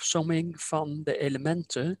opsomming van de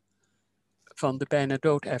elementen van de bijna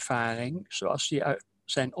doodervaring, zoals die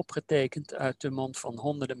zijn opgetekend uit de mond van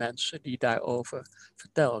honderden mensen die daarover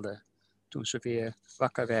vertelden, toen ze weer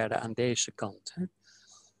wakker werden aan deze kant.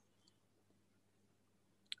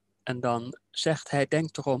 En dan zegt hij,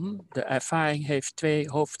 denk erom, de ervaring heeft 2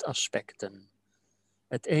 hoofdaspecten.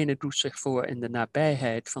 Het ene doet zich voor in de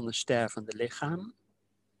nabijheid van een stervende lichaam.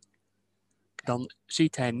 Dan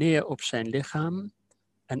ziet hij neer op zijn lichaam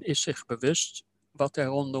en is zich bewust wat er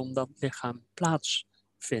rondom dat lichaam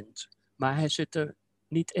plaatsvindt. Maar hij zit er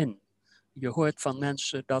niet in. Je hoort van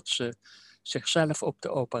mensen dat ze zichzelf op de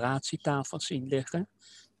operatietafel zien liggen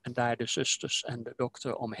en daar de zusters en de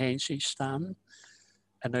dokter omheen zien staan.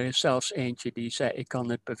 En er is zelfs eentje die zei, ik kan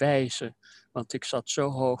het bewijzen, want ik zat zo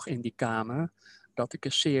hoog in die kamer dat ik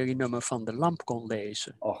een serienummer van de lamp kon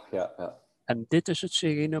lezen. En dit is het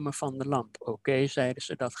serienummer van de lamp. Oké, zeiden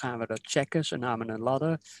ze, dat gaan we dat checken. Ze namen een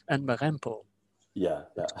ladder en mijn rempel.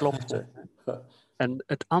 Het klopte. En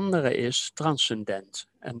het andere is transcendent.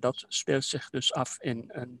 En dat speelt zich dus af in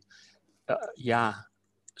een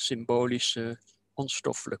symbolische,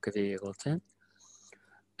 onstoffelijke wereld. Hè?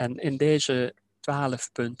 En in deze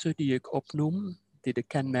 12 punten die ik opnoem, die de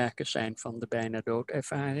kenmerken zijn van de bijna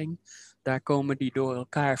doodervaring, daar komen die door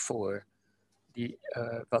elkaar voor. Die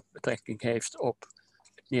wat betrekking heeft op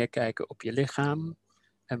het neerkijken op je lichaam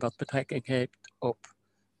en wat betrekking heeft op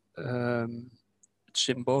het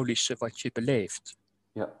symbolische wat je beleeft.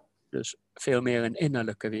 Ja. Dus veel meer een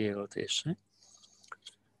innerlijke wereld is. Hè?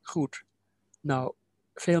 Goed, nou,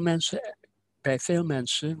 bij veel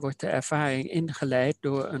mensen wordt de ervaring ingeleid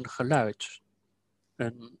door een geluid.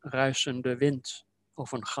 Een ruisende wind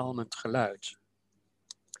of een galmend geluid.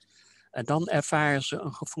 En dan ervaren ze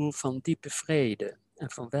een gevoel van diepe vrede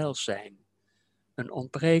en van welzijn. Een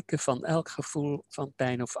ontbreken van elk gevoel van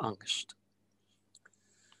pijn of angst.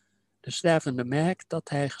 De stervende merkt dat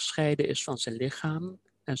hij gescheiden is van zijn lichaam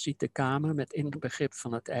en ziet de kamer met inbegrip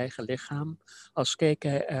van het eigen lichaam, als keek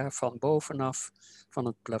hij er van bovenaf van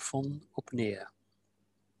het plafond op neer.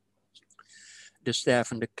 De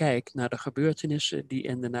stervende kijkt naar de gebeurtenissen die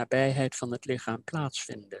in de nabijheid van het lichaam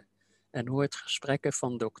plaatsvinden en hoort gesprekken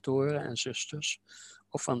van doktoren en zusters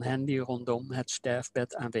of van hen die rondom het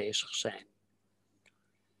sterfbed aanwezig zijn.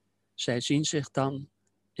 Zij zien zich dan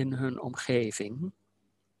in hun omgeving,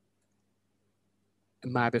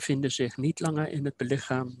 maar bevinden zich niet langer in het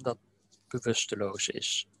lichaam dat bewusteloos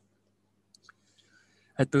is.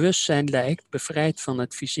 Het bewustzijn lijkt, bevrijd van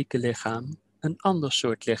het fysieke lichaam, een ander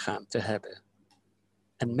soort lichaam te hebben.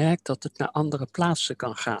 En merkt dat het naar andere plaatsen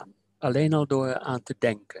kan gaan, alleen al door eraan te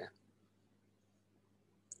denken.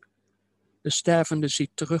 De stervende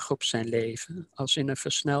ziet terug op zijn leven als in een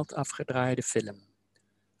versneld afgedraaide film.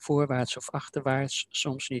 Voorwaarts of achterwaarts,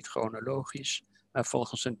 soms niet chronologisch, maar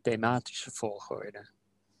volgens een thematische volgorde.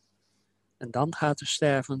 En dan gaat de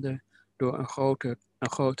stervende door een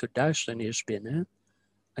grote duisternis binnen,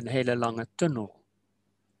 een hele lange tunnel,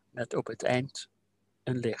 met op het eind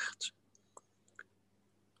een licht.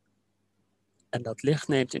 En dat licht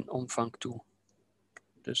neemt in omvang toe.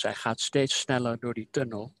 Dus hij gaat steeds sneller door die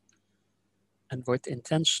tunnel en wordt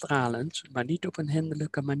intens stralend, maar niet op een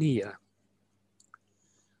hinderlijke manier.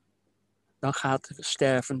 Dan gaat de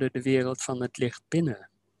stervende de wereld van het licht binnen,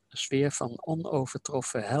 een sfeer van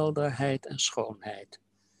onovertroffen helderheid en schoonheid.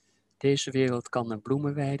 Deze wereld kan een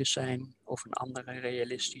bloemenweide zijn of een andere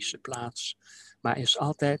realistische plaats, maar is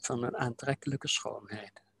altijd van een aantrekkelijke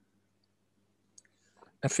schoonheid.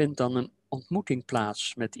 Er vindt dan een ontmoeting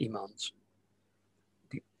plaats met iemand.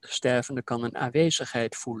 De stervende kan een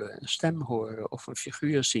aanwezigheid voelen, een stem horen of een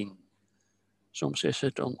figuur zien. Soms is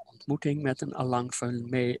het een ontmoeting met een allang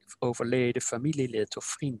overleden familielid of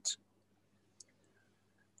vriend.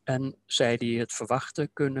 En zij die het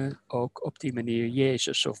verwachten kunnen ook op die manier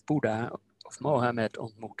Jezus of Boeddha of Mohammed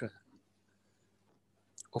ontmoeten.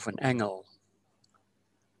 Of een engel.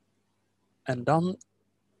 En dan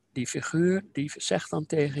die figuur die zegt dan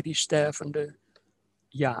tegen die stervende,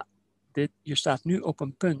 ja, je staat nu op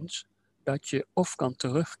een punt dat je of kan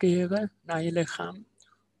terugkeren naar je lichaam,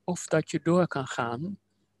 of dat je door kan gaan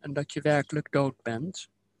en dat je werkelijk dood bent.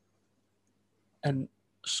 En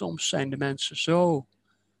soms zijn de mensen zo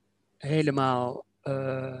helemaal,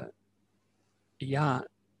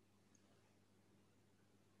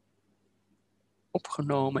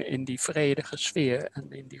 opgenomen in die vredige sfeer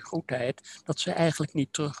en in die goedheid, dat ze eigenlijk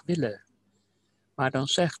niet terug willen. Maar dan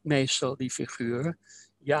zegt meestal die figuur,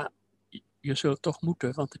 ja, je zult toch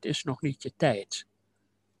moeten, want het is nog niet je tijd.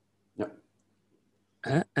 Ja.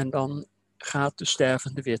 En dan gaat de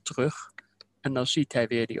stervende weer terug en dan ziet hij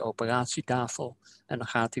weer die operatietafel en dan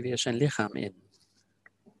gaat hij weer zijn lichaam in.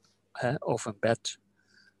 Of een bed,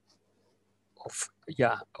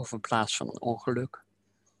 of een plaats van een ongeluk.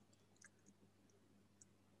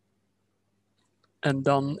 En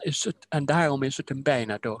daarom is het een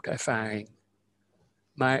bijna doodervaring.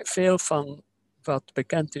 Maar veel van wat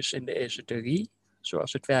bekend is in de esoterie,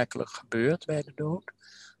 zoals het werkelijk gebeurt bij de dood,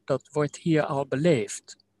 dat wordt hier al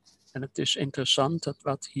beleefd. En het is interessant dat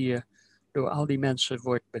wat hier door al die mensen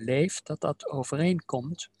wordt beleefd, dat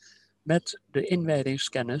overeenkomt met de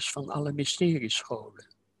inwijdingskennis van alle mysteriescholen.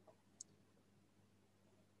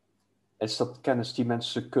 Is dat kennis die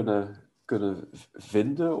mensen kunnen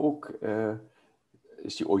vinden ook?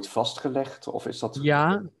 Is die ooit vastgelegd? Of is dat...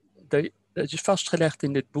 Ja, dat is vastgelegd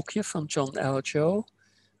in dit boekje van John L. Joe,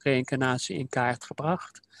 Reïncarnatie in kaart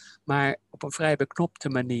gebracht, maar op een vrij beknopte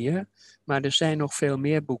manier. Maar er zijn nog veel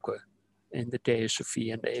meer boeken in de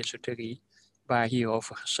theosofie en de esoterie waar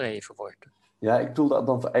hierover geschreven wordt. Ja, ik bedoel dan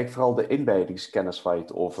eigenlijk vooral de inwijdingskennis waar je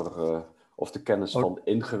het of de kennis van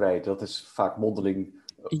ingewijden, dat is vaak mondeling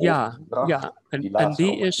Ja, overgebracht. ja. Die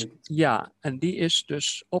laatste En die is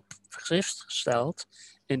dus op schrift gesteld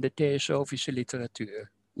in de theosofische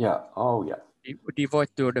literatuur. Ja, oh ja. Die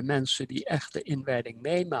wordt door de mensen die echt de inwijding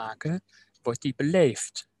meemaken, wordt die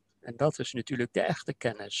beleefd. En dat is natuurlijk de echte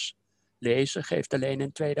kennis. Lezen geeft alleen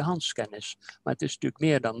een tweedehands kennis. Maar het is natuurlijk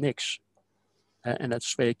meer dan niks. En dat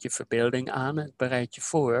spreekt je verbeelding aan en het bereidt je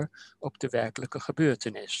voor op de werkelijke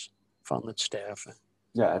gebeurtenis van het sterven.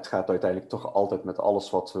 Ja, het gaat uiteindelijk toch altijd met alles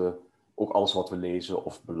wat we lezen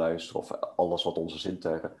of beluisteren, of alles wat onze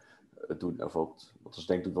zintuigen doen. Of wat ons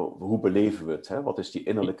denkt, hoe beleven we het? Hè? Wat is die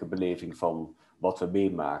innerlijke beleving van wat we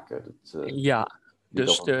meemaken? Ja,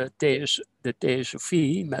 dus de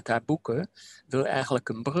theosofie met haar boeken wil eigenlijk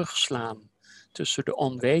een brug slaan tussen de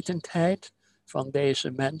onwetendheid van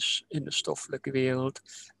deze mens in de stoffelijke wereld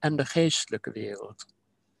en de geestelijke wereld.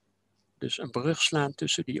 Dus een brug slaan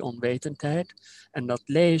tussen die onwetendheid en dat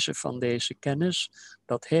lezen van deze kennis,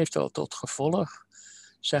 dat heeft al tot gevolg,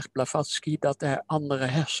 zegt Blavatsky, dat er andere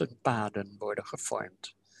hersenpaden worden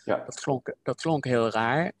gevormd. Ja. Dat klonk heel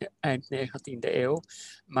raar, eind 19e eeuw,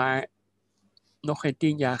 maar nog geen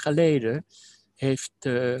 10 jaar geleden heeft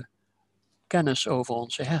de kennis over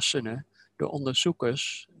onze hersenen, de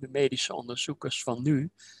onderzoekers, de medische onderzoekers van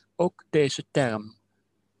nu, ook deze term.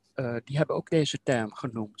 Die hebben ook deze term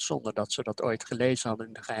genoemd, zonder dat ze dat ooit gelezen hadden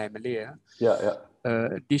in de geheime leer. Ja.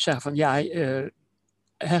 Die zeggen van ja,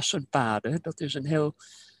 hersenpaden, dat is een heel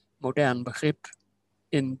modern begrip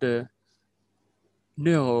in de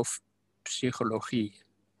neuropsychologie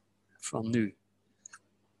van nu.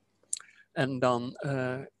 En dan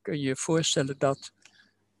kun je je voorstellen dat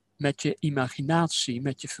met je imaginatie,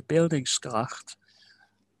 met je verbeeldingskracht,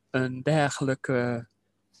 een dergelijke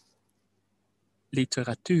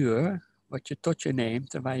literatuur, wat je tot je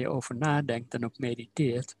neemt en waar je over nadenkt en ook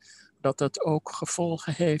mediteert, dat het ook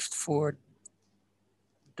gevolgen heeft voor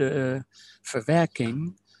de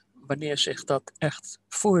verwerking wanneer zich dat echt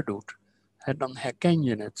voordoet. En dan herken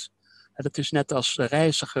je het. En dat is net als de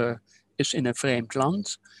reiziger is in een vreemd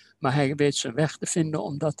land, maar hij weet zijn weg te vinden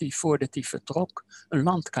omdat hij voordat hij vertrok een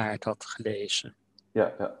landkaart had gelezen.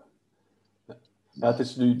 Ja, het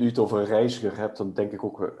is nu je het over een reiziger hebt, dan denk ik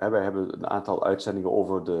ook, wij hebben een aantal uitzendingen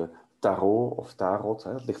over de tarot of tarot,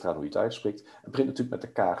 het ligt eraan hoe je het uitspreekt. Het begint natuurlijk met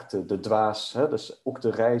de kaart, de dwaas, dus ook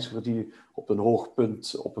de reiziger die op een hoog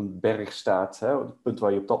punt op een berg staat, het punt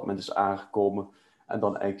waar je op dat moment is aangekomen, en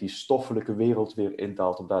dan eigenlijk die stoffelijke wereld weer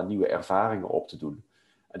indaalt om daar nieuwe ervaringen op te doen.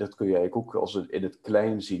 En dat kun je eigenlijk ook als in het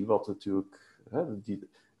klein zien, wat natuurlijk,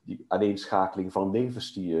 die aaneenschakeling van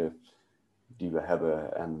levens die we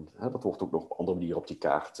hebben. En dat wordt ook nog op andere manieren op die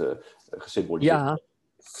kaart gesymboliseerd.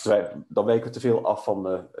 Ja. Dan wijken we te veel af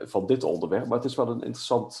van dit onderwerp. Maar het is wel een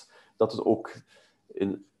interessant dat het ook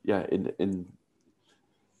in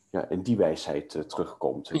die wijsheid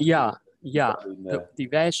terugkomt. Ja.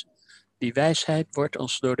 Die wijsheid wordt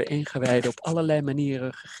ons door de ingewijden op allerlei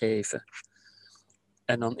manieren gegeven.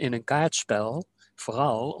 En dan in een kaartspel,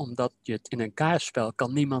 vooral omdat je het in een kaartspel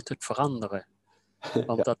kan niemand het veranderen.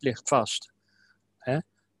 Want dat ligt vast.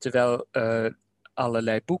 Terwijl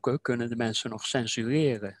allerlei boeken kunnen de mensen nog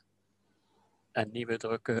censureren. En nieuwe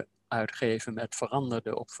drukken uitgeven met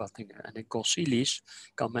veranderde opvattingen. En in concilies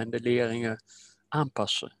kan men de leringen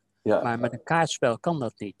aanpassen. Ja. Maar met een kaartspel kan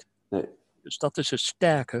dat niet. Nee. Dus dat is het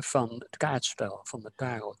sterke van het kaartspel, van de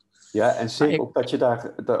tarot. Ja, en zeker ook dat je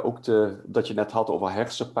daar ook dat je net had over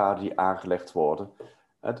hersenpaden die aangelegd worden.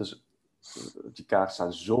 Dus die kaarten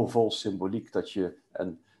staan zo vol symboliek dat je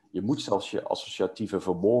moet zelfs je associatieve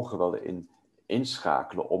vermogen wel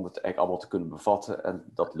inschakelen om het eigenlijk allemaal te kunnen bevatten. En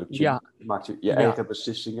dat lukt je. Ja. Je maakt je eigen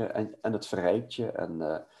beslissingen en het verrijkt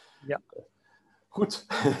je. Goed.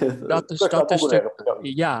 Dat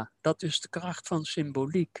is de kracht van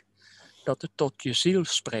symboliek. Dat het tot je ziel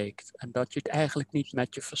spreekt. En dat je het eigenlijk niet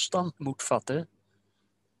met je verstand moet vatten,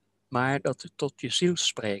 maar dat het tot je ziel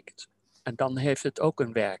spreekt. En dan heeft het ook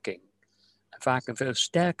een werking. En vaak een veel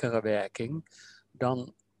sterkere werking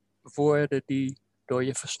dan woorden die door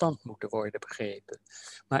je verstand moeten worden begrepen.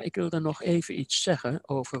 Maar ik wil er nog even iets zeggen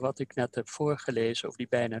over wat ik net heb voorgelezen, over die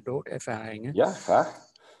bijna doodervaringen. Ja, graag.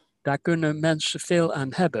 Daar kunnen mensen veel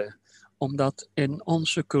aan hebben, omdat in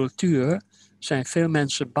onze cultuur zijn veel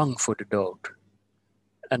mensen bang voor de dood.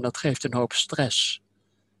 En dat geeft een hoop stress.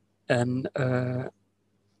 En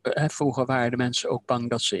vroeger waren de mensen ook bang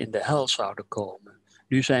dat ze in de hel zouden komen.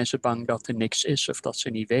 Nu zijn ze bang dat er niks is, of dat ze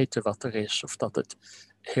niet weten wat er is, of dat het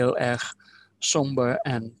heel erg somber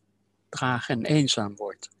en traag en eenzaam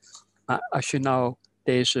wordt. Maar als je nou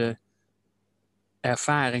deze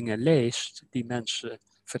ervaringen leest, die mensen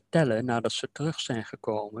vertellen nadat ze terug zijn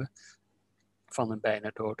gekomen, van een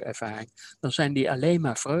bijna doodervaring, dan zijn die alleen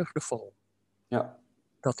maar vreugdevol. Ja.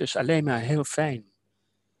 Dat is alleen maar heel fijn.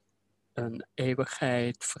 Een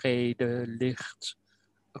eeuwigheid, vrede, licht,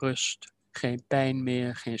 rust, geen pijn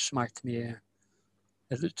meer, geen smart meer.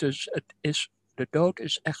 De dood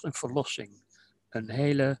is echt een verlossing. Een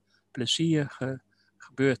hele plezierige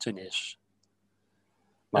gebeurtenis.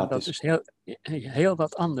 Maar En dat is heel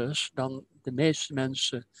wat anders dan de meeste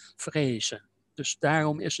mensen vrezen. Dus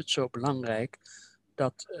daarom is het zo belangrijk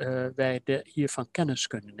dat wij hiervan kennis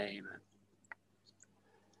kunnen nemen.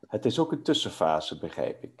 Het is ook een tussenfase,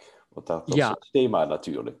 begrijp ik. Want dat is Ja. het thema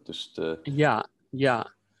natuurlijk. Dus Ja.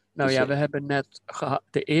 Nou ja, we hebben net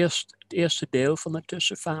het eerste deel van de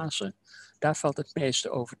tussenfase. Daar valt het meeste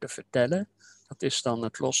over te vertellen. Dat is dan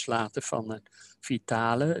het loslaten van het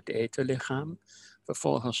vitale, het etherlichaam.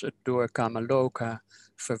 Vervolgens het door Kamaloka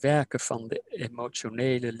verwerken van de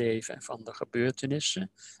emotionele leven en van de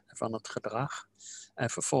gebeurtenissen en van het gedrag. En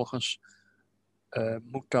vervolgens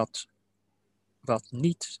moet dat wat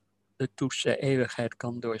niet de toets der eeuwigheid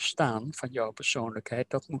kan doorstaan van jouw persoonlijkheid,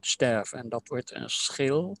 dat moet sterven. En dat wordt een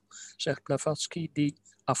schil, zegt Blavatsky, die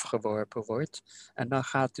afgeworpen wordt. En dan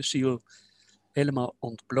gaat de ziel helemaal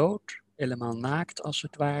ontbloot, helemaal naakt als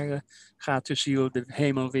het ware, gaat de ziel de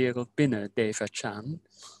hemelwereld binnen, Devachan.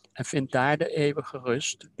 En vindt daar de eeuwige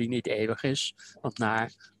rust, die niet eeuwig is, want na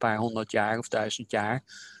een paar 100 jaar of 1000 jaar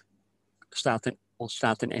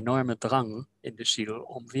ontstaat een enorme drang in de ziel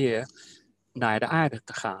om weer naar de aarde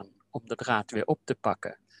te gaan, om de draad weer op te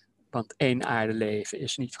pakken. Want 1 aardeleven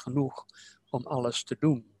is niet genoeg om alles te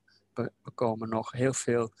doen. We komen nog heel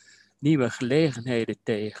veel nieuwe gelegenheden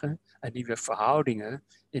tegen en nieuwe verhoudingen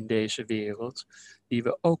in deze wereld die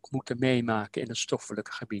we ook moeten meemaken in het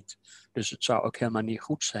stoffelijke gebied. Dus het zou ook helemaal niet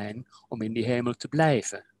goed zijn om in die hemel te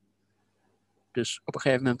blijven. Dus op een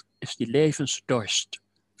gegeven moment is die levensdorst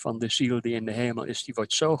van de ziel die in de hemel is, die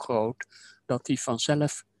wordt zo groot dat die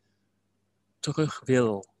vanzelf terug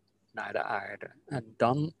wil naar de aarde. En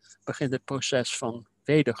dan begint het proces van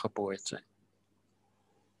wedergeboorte.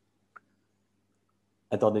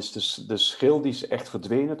 En dan is de schil die is echt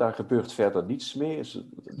verdwenen, daar gebeurt verder niets mee? Is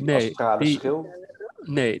die astrale schil?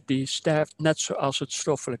 Nee, die sterft net zoals het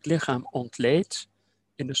stoffelijk lichaam ontleedt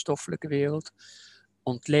in de stoffelijke wereld,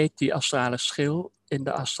 ontleedt die astrale schil in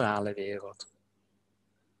de astrale wereld.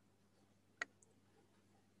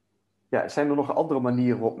 Ja, zijn er nog andere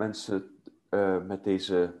manieren waarop mensen met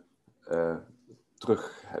deze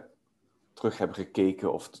terug hebben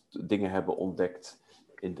gekeken of dingen hebben ontdekt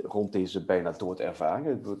rond deze bijna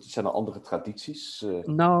doodervaringen? Zijn er andere tradities?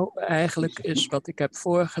 Nou, eigenlijk is wat ik heb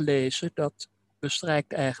voorgelezen, dat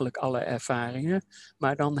bestrijkt eigenlijk alle ervaringen,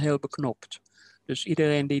 maar dan heel beknopt. Dus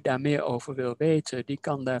iedereen die daar meer over wil weten, die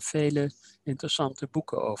kan daar vele interessante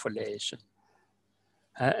boeken over lezen.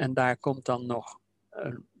 En daar komt dan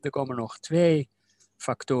er komen nog 2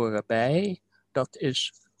 factoren bij. Dat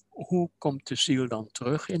is, hoe komt de ziel dan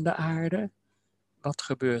terug in de aarde? Wat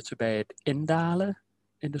gebeurt er bij het indalen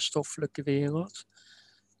in de stoffelijke wereld?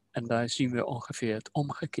 En daar zien we ongeveer het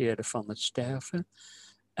omgekeerde van het sterven.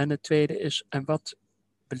 En het tweede is, en wat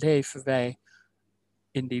beleven wij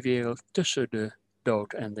in die wereld tussen de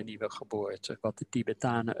dood en de nieuwe geboorte? Wat de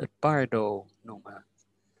Tibetanen het bardo noemen.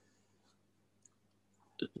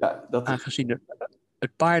 Ja, Aangezien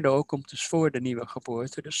het bardo komt dus voor de nieuwe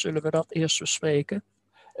geboorte, dus zullen we dat eerst bespreken?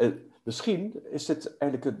 Misschien is dit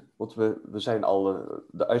eigenlijk want we zijn al,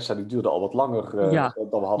 de uitzending duurde al wat langer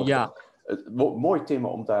dan we hadden gedacht. Mooi thema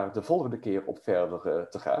om daar de volgende keer op verder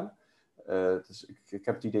te gaan. Dus ik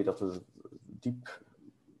heb het idee dat we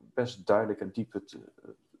best duidelijk en diep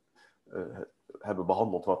hebben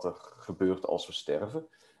behandeld wat er gebeurt als we sterven.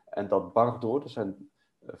 En dat bardo, dat zijn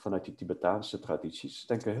vanuit die Tibetaanse tradities,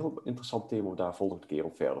 denk ik een heel interessant thema om daar volgende keer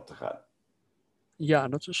op verder te gaan. Ja,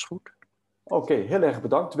 dat is goed. Oké, heel erg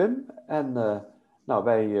bedankt Wim. En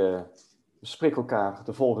wij spreken elkaar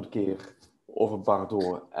de volgende keer over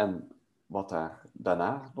bardo en wat daar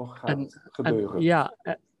daarna nog gaat gebeuren.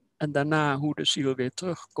 En daarna hoe de ziel weer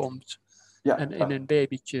terugkomt en in een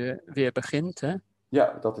babytje weer begint. Hè?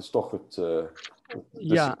 Ja, dat is toch het...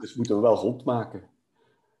 Dus moeten we wel rondmaken.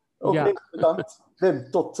 Oké, bedankt.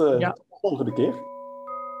 Wim, tot de volgende keer.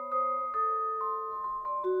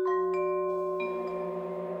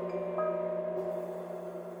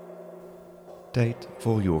 Tijd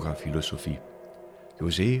voor yoga-filosofie.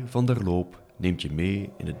 José van der Loop neemt je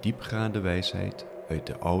mee in de diepgaande wijsheid uit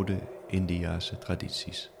de oude Indiase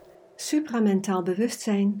tradities. Supramentaal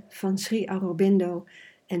bewustzijn van Sri Aurobindo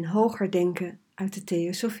en hoger denken uit de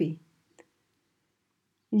Theosofie.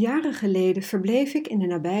 Jaren geleden verbleef ik in de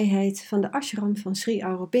nabijheid van de ashram van Sri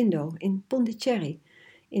Aurobindo in Pondicherry,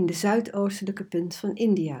 in de zuidoostelijke punt van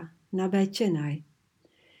India, nabij Chennai.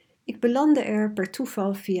 Ik belandde er per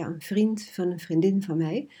toeval via een vriend van een vriendin van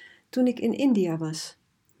mij toen ik in India was.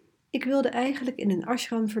 Ik wilde eigenlijk in een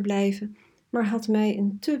ashram verblijven, maar had mij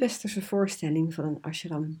een te westerse voorstelling van een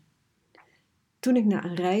ashram. Toen ik na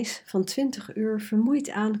een reis van 20 uur vermoeid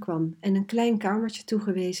aankwam en een klein kamertje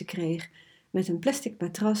toegewezen kreeg met een plastic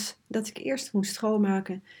matras dat ik eerst moest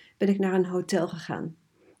schoonmaken, ben ik naar een hotel gegaan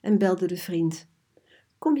en belde de vriend.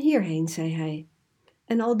 Kom hierheen, zei hij.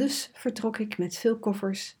 En aldus vertrok ik met veel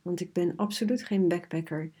koffers, want ik ben absoluut geen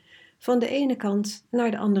backpacker, van de ene kant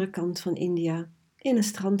naar de andere kant van India, in een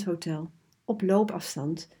strandhotel, op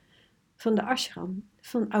loopafstand, van de ashram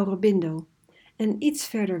van Aurobindo en iets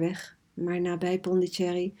verder weg, maar nabij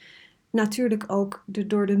Pondicherry, natuurlijk ook de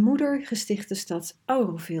door de moeder gestichte stad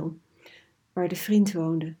Auroville, waar de vriend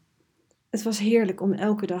woonde. Het was heerlijk om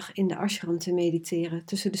elke dag in de ashram te mediteren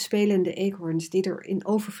tussen de spelende eekhoorns die er in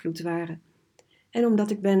overvloed waren. En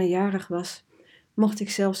omdat ik bijna jarig was, mocht ik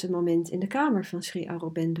zelfs een moment in de kamer van Sri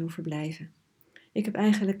Aurobindo verblijven. Ik heb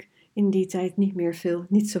eigenlijk in die tijd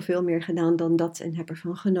niet zoveel meer gedaan dan dat en heb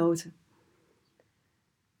ervan genoten.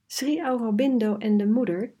 Sri Aurobindo en de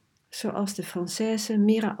moeder, zoals de Française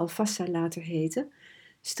Mira Alfassa later heette,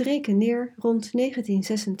 streken neer rond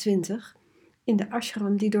 1926 in de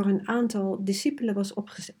ashram die door een aantal discipelen was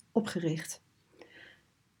opgericht.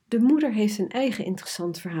 De moeder heeft een eigen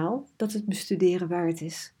interessant verhaal dat het bestuderen waard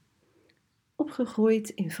is. Opgegroeid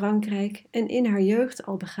in Frankrijk en in haar jeugd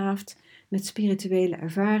al begaafd met spirituele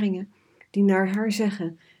ervaringen, die naar haar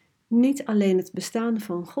zeggen niet alleen het bestaan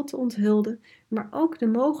van God onthulden, maar ook de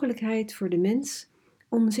mogelijkheid voor de mens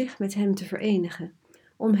om zich met hem te verenigen,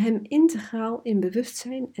 om hem integraal in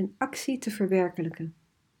bewustzijn en actie te verwerkelijken,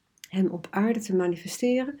 hem op aarde te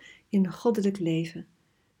manifesteren in een goddelijk leven.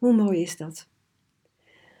 Hoe mooi is dat?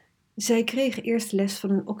 Zij kreeg eerst les van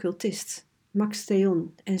een occultist, Max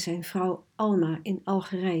Theon, en zijn vrouw Alma in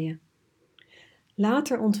Algerije.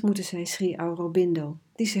 Later ontmoette zij Sri Aurobindo,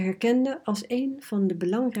 die ze herkende als een van de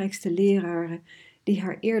belangrijkste leraren die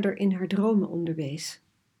haar eerder in haar dromen onderwees.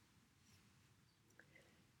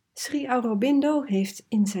 Sri Aurobindo heeft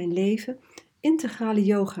in zijn leven integrale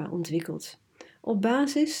yoga ontwikkeld, op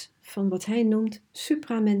basis van wat hij noemt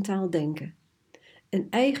supramentaal denken. Een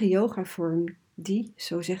eigen yogavorm die,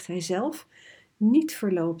 zo zegt hij zelf, niet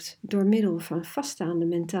verloopt door middel van vaststaande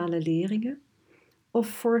mentale leringen of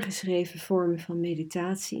voorgeschreven vormen van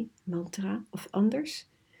meditatie, mantra of anders,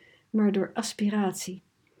 maar door aspiratie,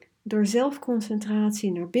 door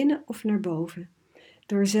zelfconcentratie naar binnen of naar boven,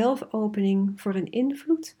 door zelfopening voor een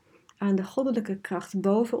invloed aan de goddelijke kracht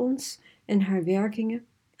boven ons en haar werkingen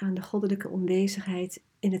aan de goddelijke aanwezigheid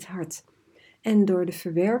in het hart, en door de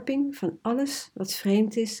verwerping van alles wat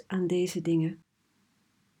vreemd is aan deze dingen.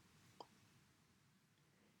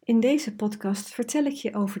 In deze podcast vertel ik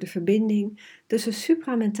je over de verbinding tussen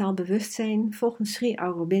supramentaal bewustzijn volgens Sri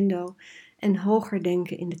Aurobindo en hoger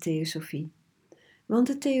denken in de theosofie. Want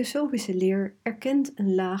de theosofische leer erkent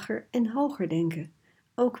een lager en hoger denken,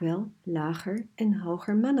 ook wel lager en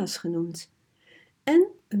hoger manas genoemd, en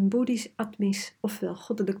een boeddhisch atmisch ofwel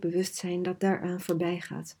goddelijk bewustzijn dat daaraan voorbij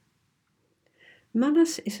gaat.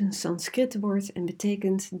 Manas is een Sanskrietwoord en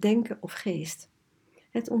betekent denken of geest.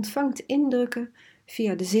 Het ontvangt indrukken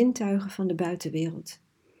via de zintuigen van de buitenwereld.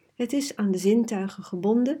 Het is aan de zintuigen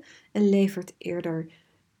gebonden en levert eerder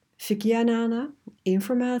vijnana,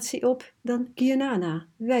 informatie op, dan jnana,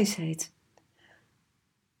 wijsheid.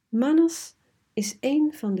 Manas is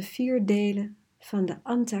een van de 4 delen van de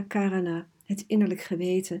antakarana, het innerlijk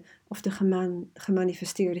geweten of de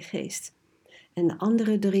gemanifesteerde geest. En de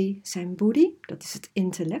andere 3 zijn buddhi, dat is het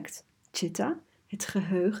intellect, chitta, het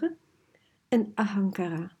geheugen, en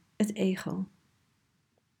ahankara, het ego.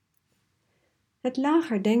 Het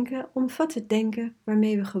lager denken omvat het denken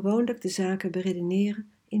waarmee we gewoonlijk de zaken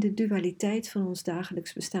beredeneren in de dualiteit van ons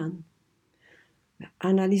dagelijks bestaan. We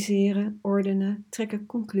analyseren, ordenen, trekken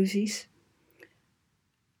conclusies.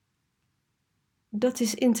 Dat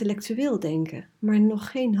is intellectueel denken, maar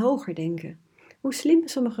nog geen hoger denken, hoe slim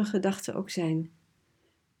sommige gedachten ook zijn.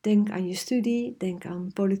 Denk aan je studie, denk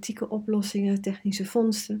aan politieke oplossingen, technische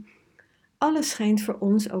vondsten. Alles schijnt voor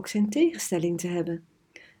ons ook zijn tegenstelling te hebben.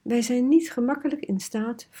 Wij zijn niet gemakkelijk in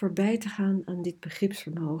staat voorbij te gaan aan dit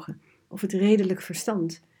begripsvermogen of het redelijk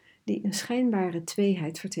verstand, die een schijnbare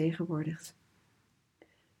tweeheid vertegenwoordigt.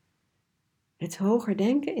 Het hoger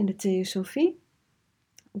denken in de theosofie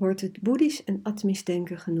wordt het boeddhisch en atmisch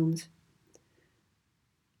denken genoemd.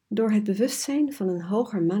 Door het bewustzijn van een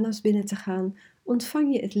hoger manas binnen te gaan,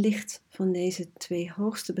 ontvang je het licht van deze 2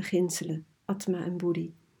 hoogste beginselen, atma en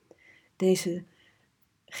buddhi. Deze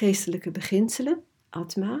geestelijke beginselen,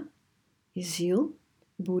 Atma, je ziel,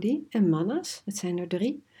 Buddhi en Manas, het zijn er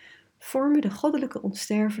 3, vormen de goddelijke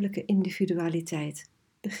onsterfelijke individualiteit,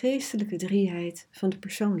 de geestelijke drieheid van de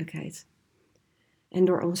persoonlijkheid. En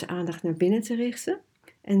door onze aandacht naar binnen te richten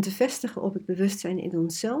en te vestigen op het bewustzijn in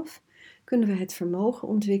onszelf, kunnen we het vermogen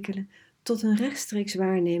ontwikkelen tot een rechtstreeks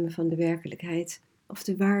waarnemen van de werkelijkheid of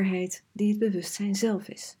de waarheid die het bewustzijn zelf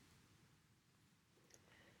is.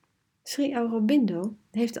 Sri Aurobindo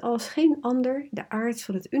heeft als geen ander de aard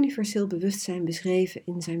van het universeel bewustzijn beschreven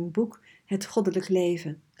in zijn boek Het Goddelijk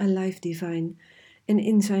Leven, A Life Divine, en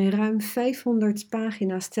in zijn ruim 500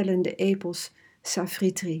 pagina's tellende epos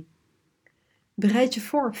Savitri. Bereid je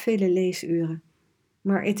voor op vele leesuren,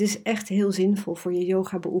 maar het is echt heel zinvol voor je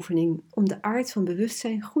yoga-beoefening om de aard van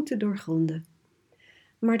bewustzijn goed te doorgronden.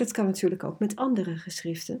 Maar dat kan natuurlijk ook met andere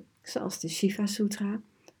geschriften, zoals de Shiva Sutra,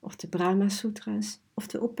 of de Brahma Sutra's, of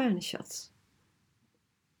de Upanishads.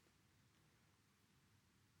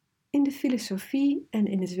 In de filosofie en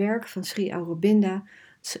in het werk van Sri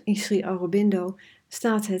Aurobindo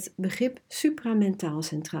staat het begrip supramentaal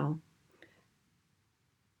centraal.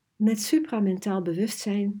 Met supramentaal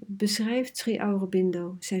bewustzijn beschrijft Sri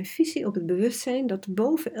Aurobindo zijn visie op het bewustzijn dat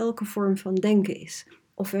boven elke vorm van denken is,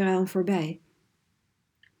 of eraan voorbij.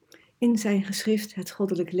 In zijn geschrift Het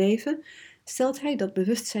Goddelijk Leven stelt hij dat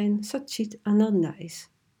bewustzijn Satchit Ananda is,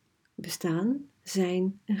 bestaan,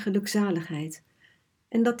 zijn en gelukzaligheid,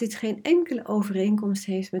 en dat dit geen enkele overeenkomst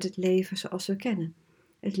heeft met het leven zoals we kennen,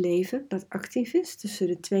 het leven dat actief is tussen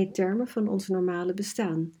de 2 termen van ons normale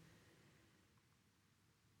bestaan.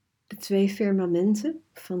 De 2 firmamenten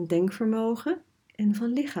van denkvermogen en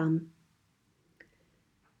van lichaam.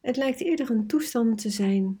 Het lijkt eerder een toestand te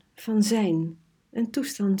zijn, een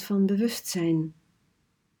toestand van bewustzijn.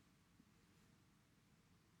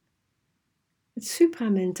 Het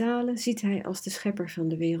supramentale ziet hij als de schepper van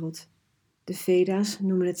de wereld. De Veda's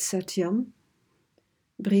noemen het Satyam,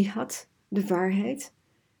 Brihat, de waarheid.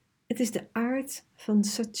 Het is de aard van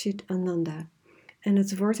Satchit Ananda en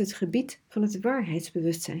het wordt het gebied van het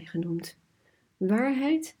waarheidsbewustzijn genoemd.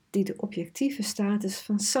 Waarheid die de objectieve status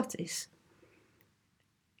van Sat is.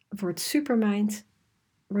 Wordt supermind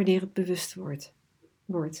wanneer het bewust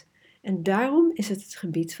wordt. En daarom is het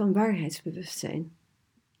gebied van waarheidsbewustzijn.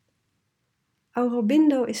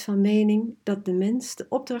 Aurobindo is van mening dat de mens de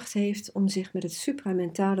opdracht heeft om zich met het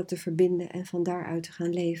supramentale te verbinden en van daaruit te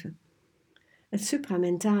gaan leven. Het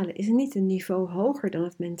supramentale is niet een niveau hoger dan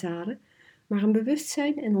het mentale, maar een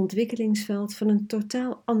bewustzijn en ontwikkelingsveld van een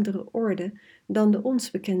totaal andere orde dan de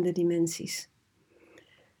ons bekende dimensies.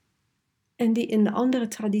 En die in de andere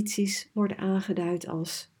tradities worden aangeduid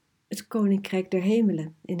als het Koninkrijk der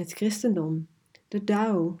Hemelen in het christendom, de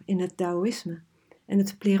Tao in het Taoïsme en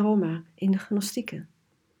het Pleroma in de gnostieken.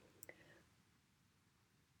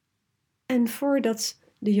 En voordat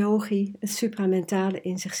de yogi het supramentale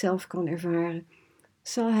in zichzelf kan ervaren,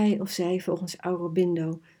 zal hij of zij volgens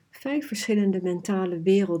Aurobindo 5 verschillende mentale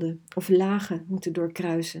werelden of lagen moeten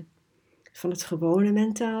doorkruisen. Van het gewone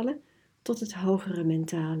mentale tot het hogere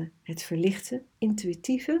mentale, het verlichte,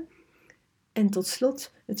 intuïtieve en tot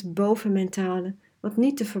slot het bovenmentale, wat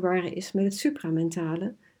niet te verwarren is met het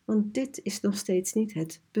supramentale, want dit is nog steeds niet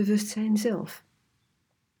het bewustzijn zelf.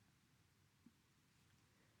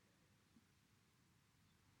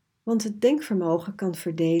 Want het denkvermogen kan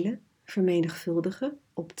verdelen, vermenigvuldigen,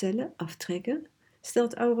 optellen, aftrekken,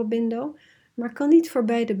 stelt Aurobindo, maar kan niet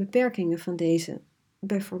voorbij de beperkingen van deze,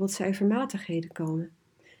 bijvoorbeeld cijfermatigheden, komen.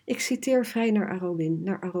 Ik citeer vrij naar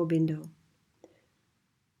Aurobindo.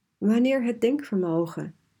 Wanneer het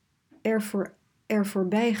denkvermogen er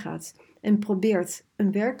voorbij gaat en probeert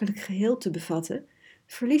een werkelijk geheel te bevatten,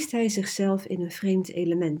 verliest hij zichzelf in een vreemd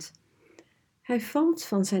element. Hij valt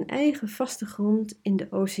van zijn eigen vaste grond in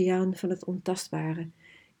de oceaan van het ontastbare,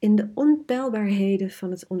 in de onpeilbaarheden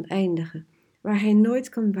van het oneindige, waar hij nooit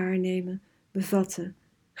kan waarnemen, bevatten,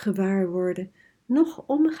 gewaar worden, noch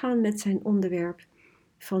omgaan met zijn onderwerp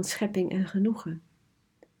van schepping en genoegen.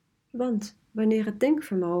 Want wanneer het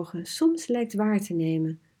denkvermogen soms lijkt waar te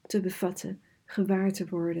nemen, te bevatten, gewaar te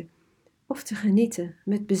worden, of te genieten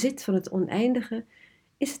met bezit van het oneindige,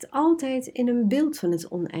 is het altijd in een beeld van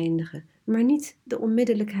het oneindige, maar niet de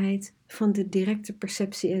onmiddellijkheid van de directe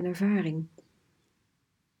perceptie en ervaring.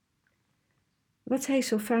 Wat hij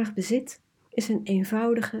zo vaag bezit, is een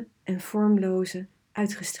eenvoudige en vormloze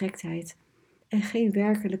uitgestrektheid en geen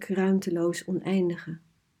werkelijk ruimteloos oneindige.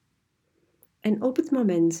 En op het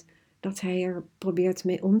moment dat hij er probeert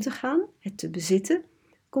mee om te gaan, het te bezitten,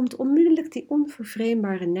 komt onmiddellijk die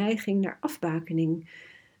onvervreembare neiging naar afbakening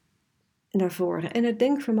naar voren en het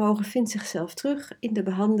denkvermogen vindt zichzelf terug in de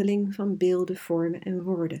behandeling van beelden, vormen en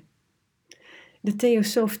woorden. De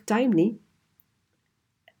theosoof Taimni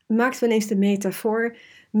maakt wel eens de metafoor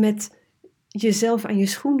met jezelf aan je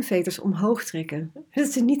schoenveters omhoog trekken. Dat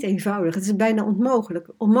is niet eenvoudig, het is bijna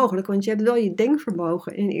onmogelijk, want je hebt wel je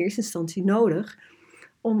denkvermogen in eerste instantie nodig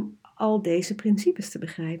om al deze principes te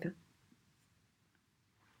begrijpen.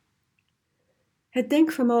 Het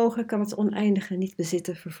denkvermogen kan het oneindige niet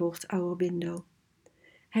bezitten, vervolgt Aurobindo.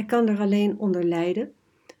 Hij kan er alleen onder lijden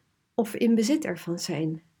of in bezit ervan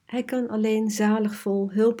zijn. Hij kan alleen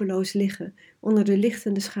zaligvol, hulpeloos liggen onder de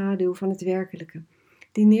lichtende schaduw van het werkelijke,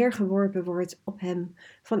 die neergeworpen wordt op hem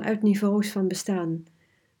vanuit niveaus van bestaan,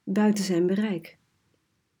 buiten zijn bereik.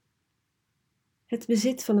 Het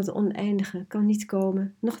bezit van het oneindige kan niet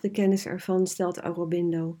komen, noch de kennis ervan, stelt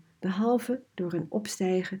Aurobindo, behalve door een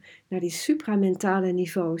opstijgen naar die supramentale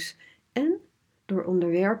niveaus en door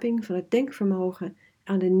onderwerping van het denkvermogen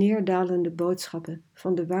aan de neerdalende boodschappen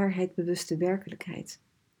van de waarheidbewuste werkelijkheid.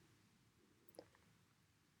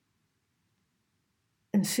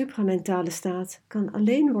 Een supramentale staat kan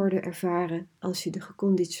alleen worden ervaren als je de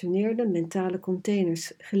geconditioneerde mentale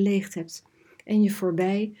containers geleegd hebt en je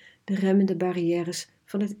voorbij de remmende barrières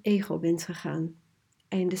van het ego bent gegaan.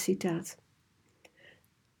 Einde citaat.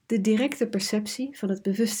 De directe perceptie van het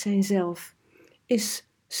bewustzijn zelf is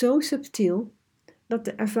zo subtiel dat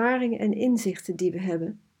de ervaringen en inzichten die we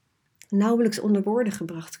hebben nauwelijks onder woorden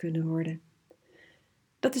gebracht kunnen worden.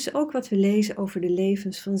 Dat is ook wat we lezen over de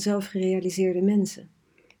levens van zelfgerealiseerde mensen.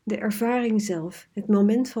 De ervaring zelf, het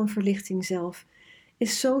moment van verlichting zelf,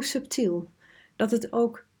 is zo subtiel dat het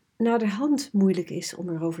ook naderhand moeilijk is om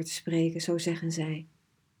erover te spreken, zo zeggen zij.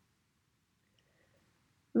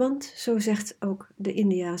 Want, zo zegt ook de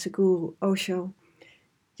Indiase guru Osho,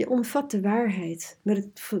 je omvat de waarheid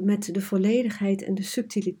met de volledigheid en de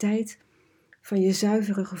subtiliteit van je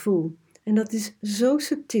zuivere gevoel. En dat is zo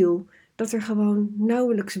subtiel dat er gewoon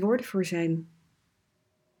nauwelijks woorden voor zijn.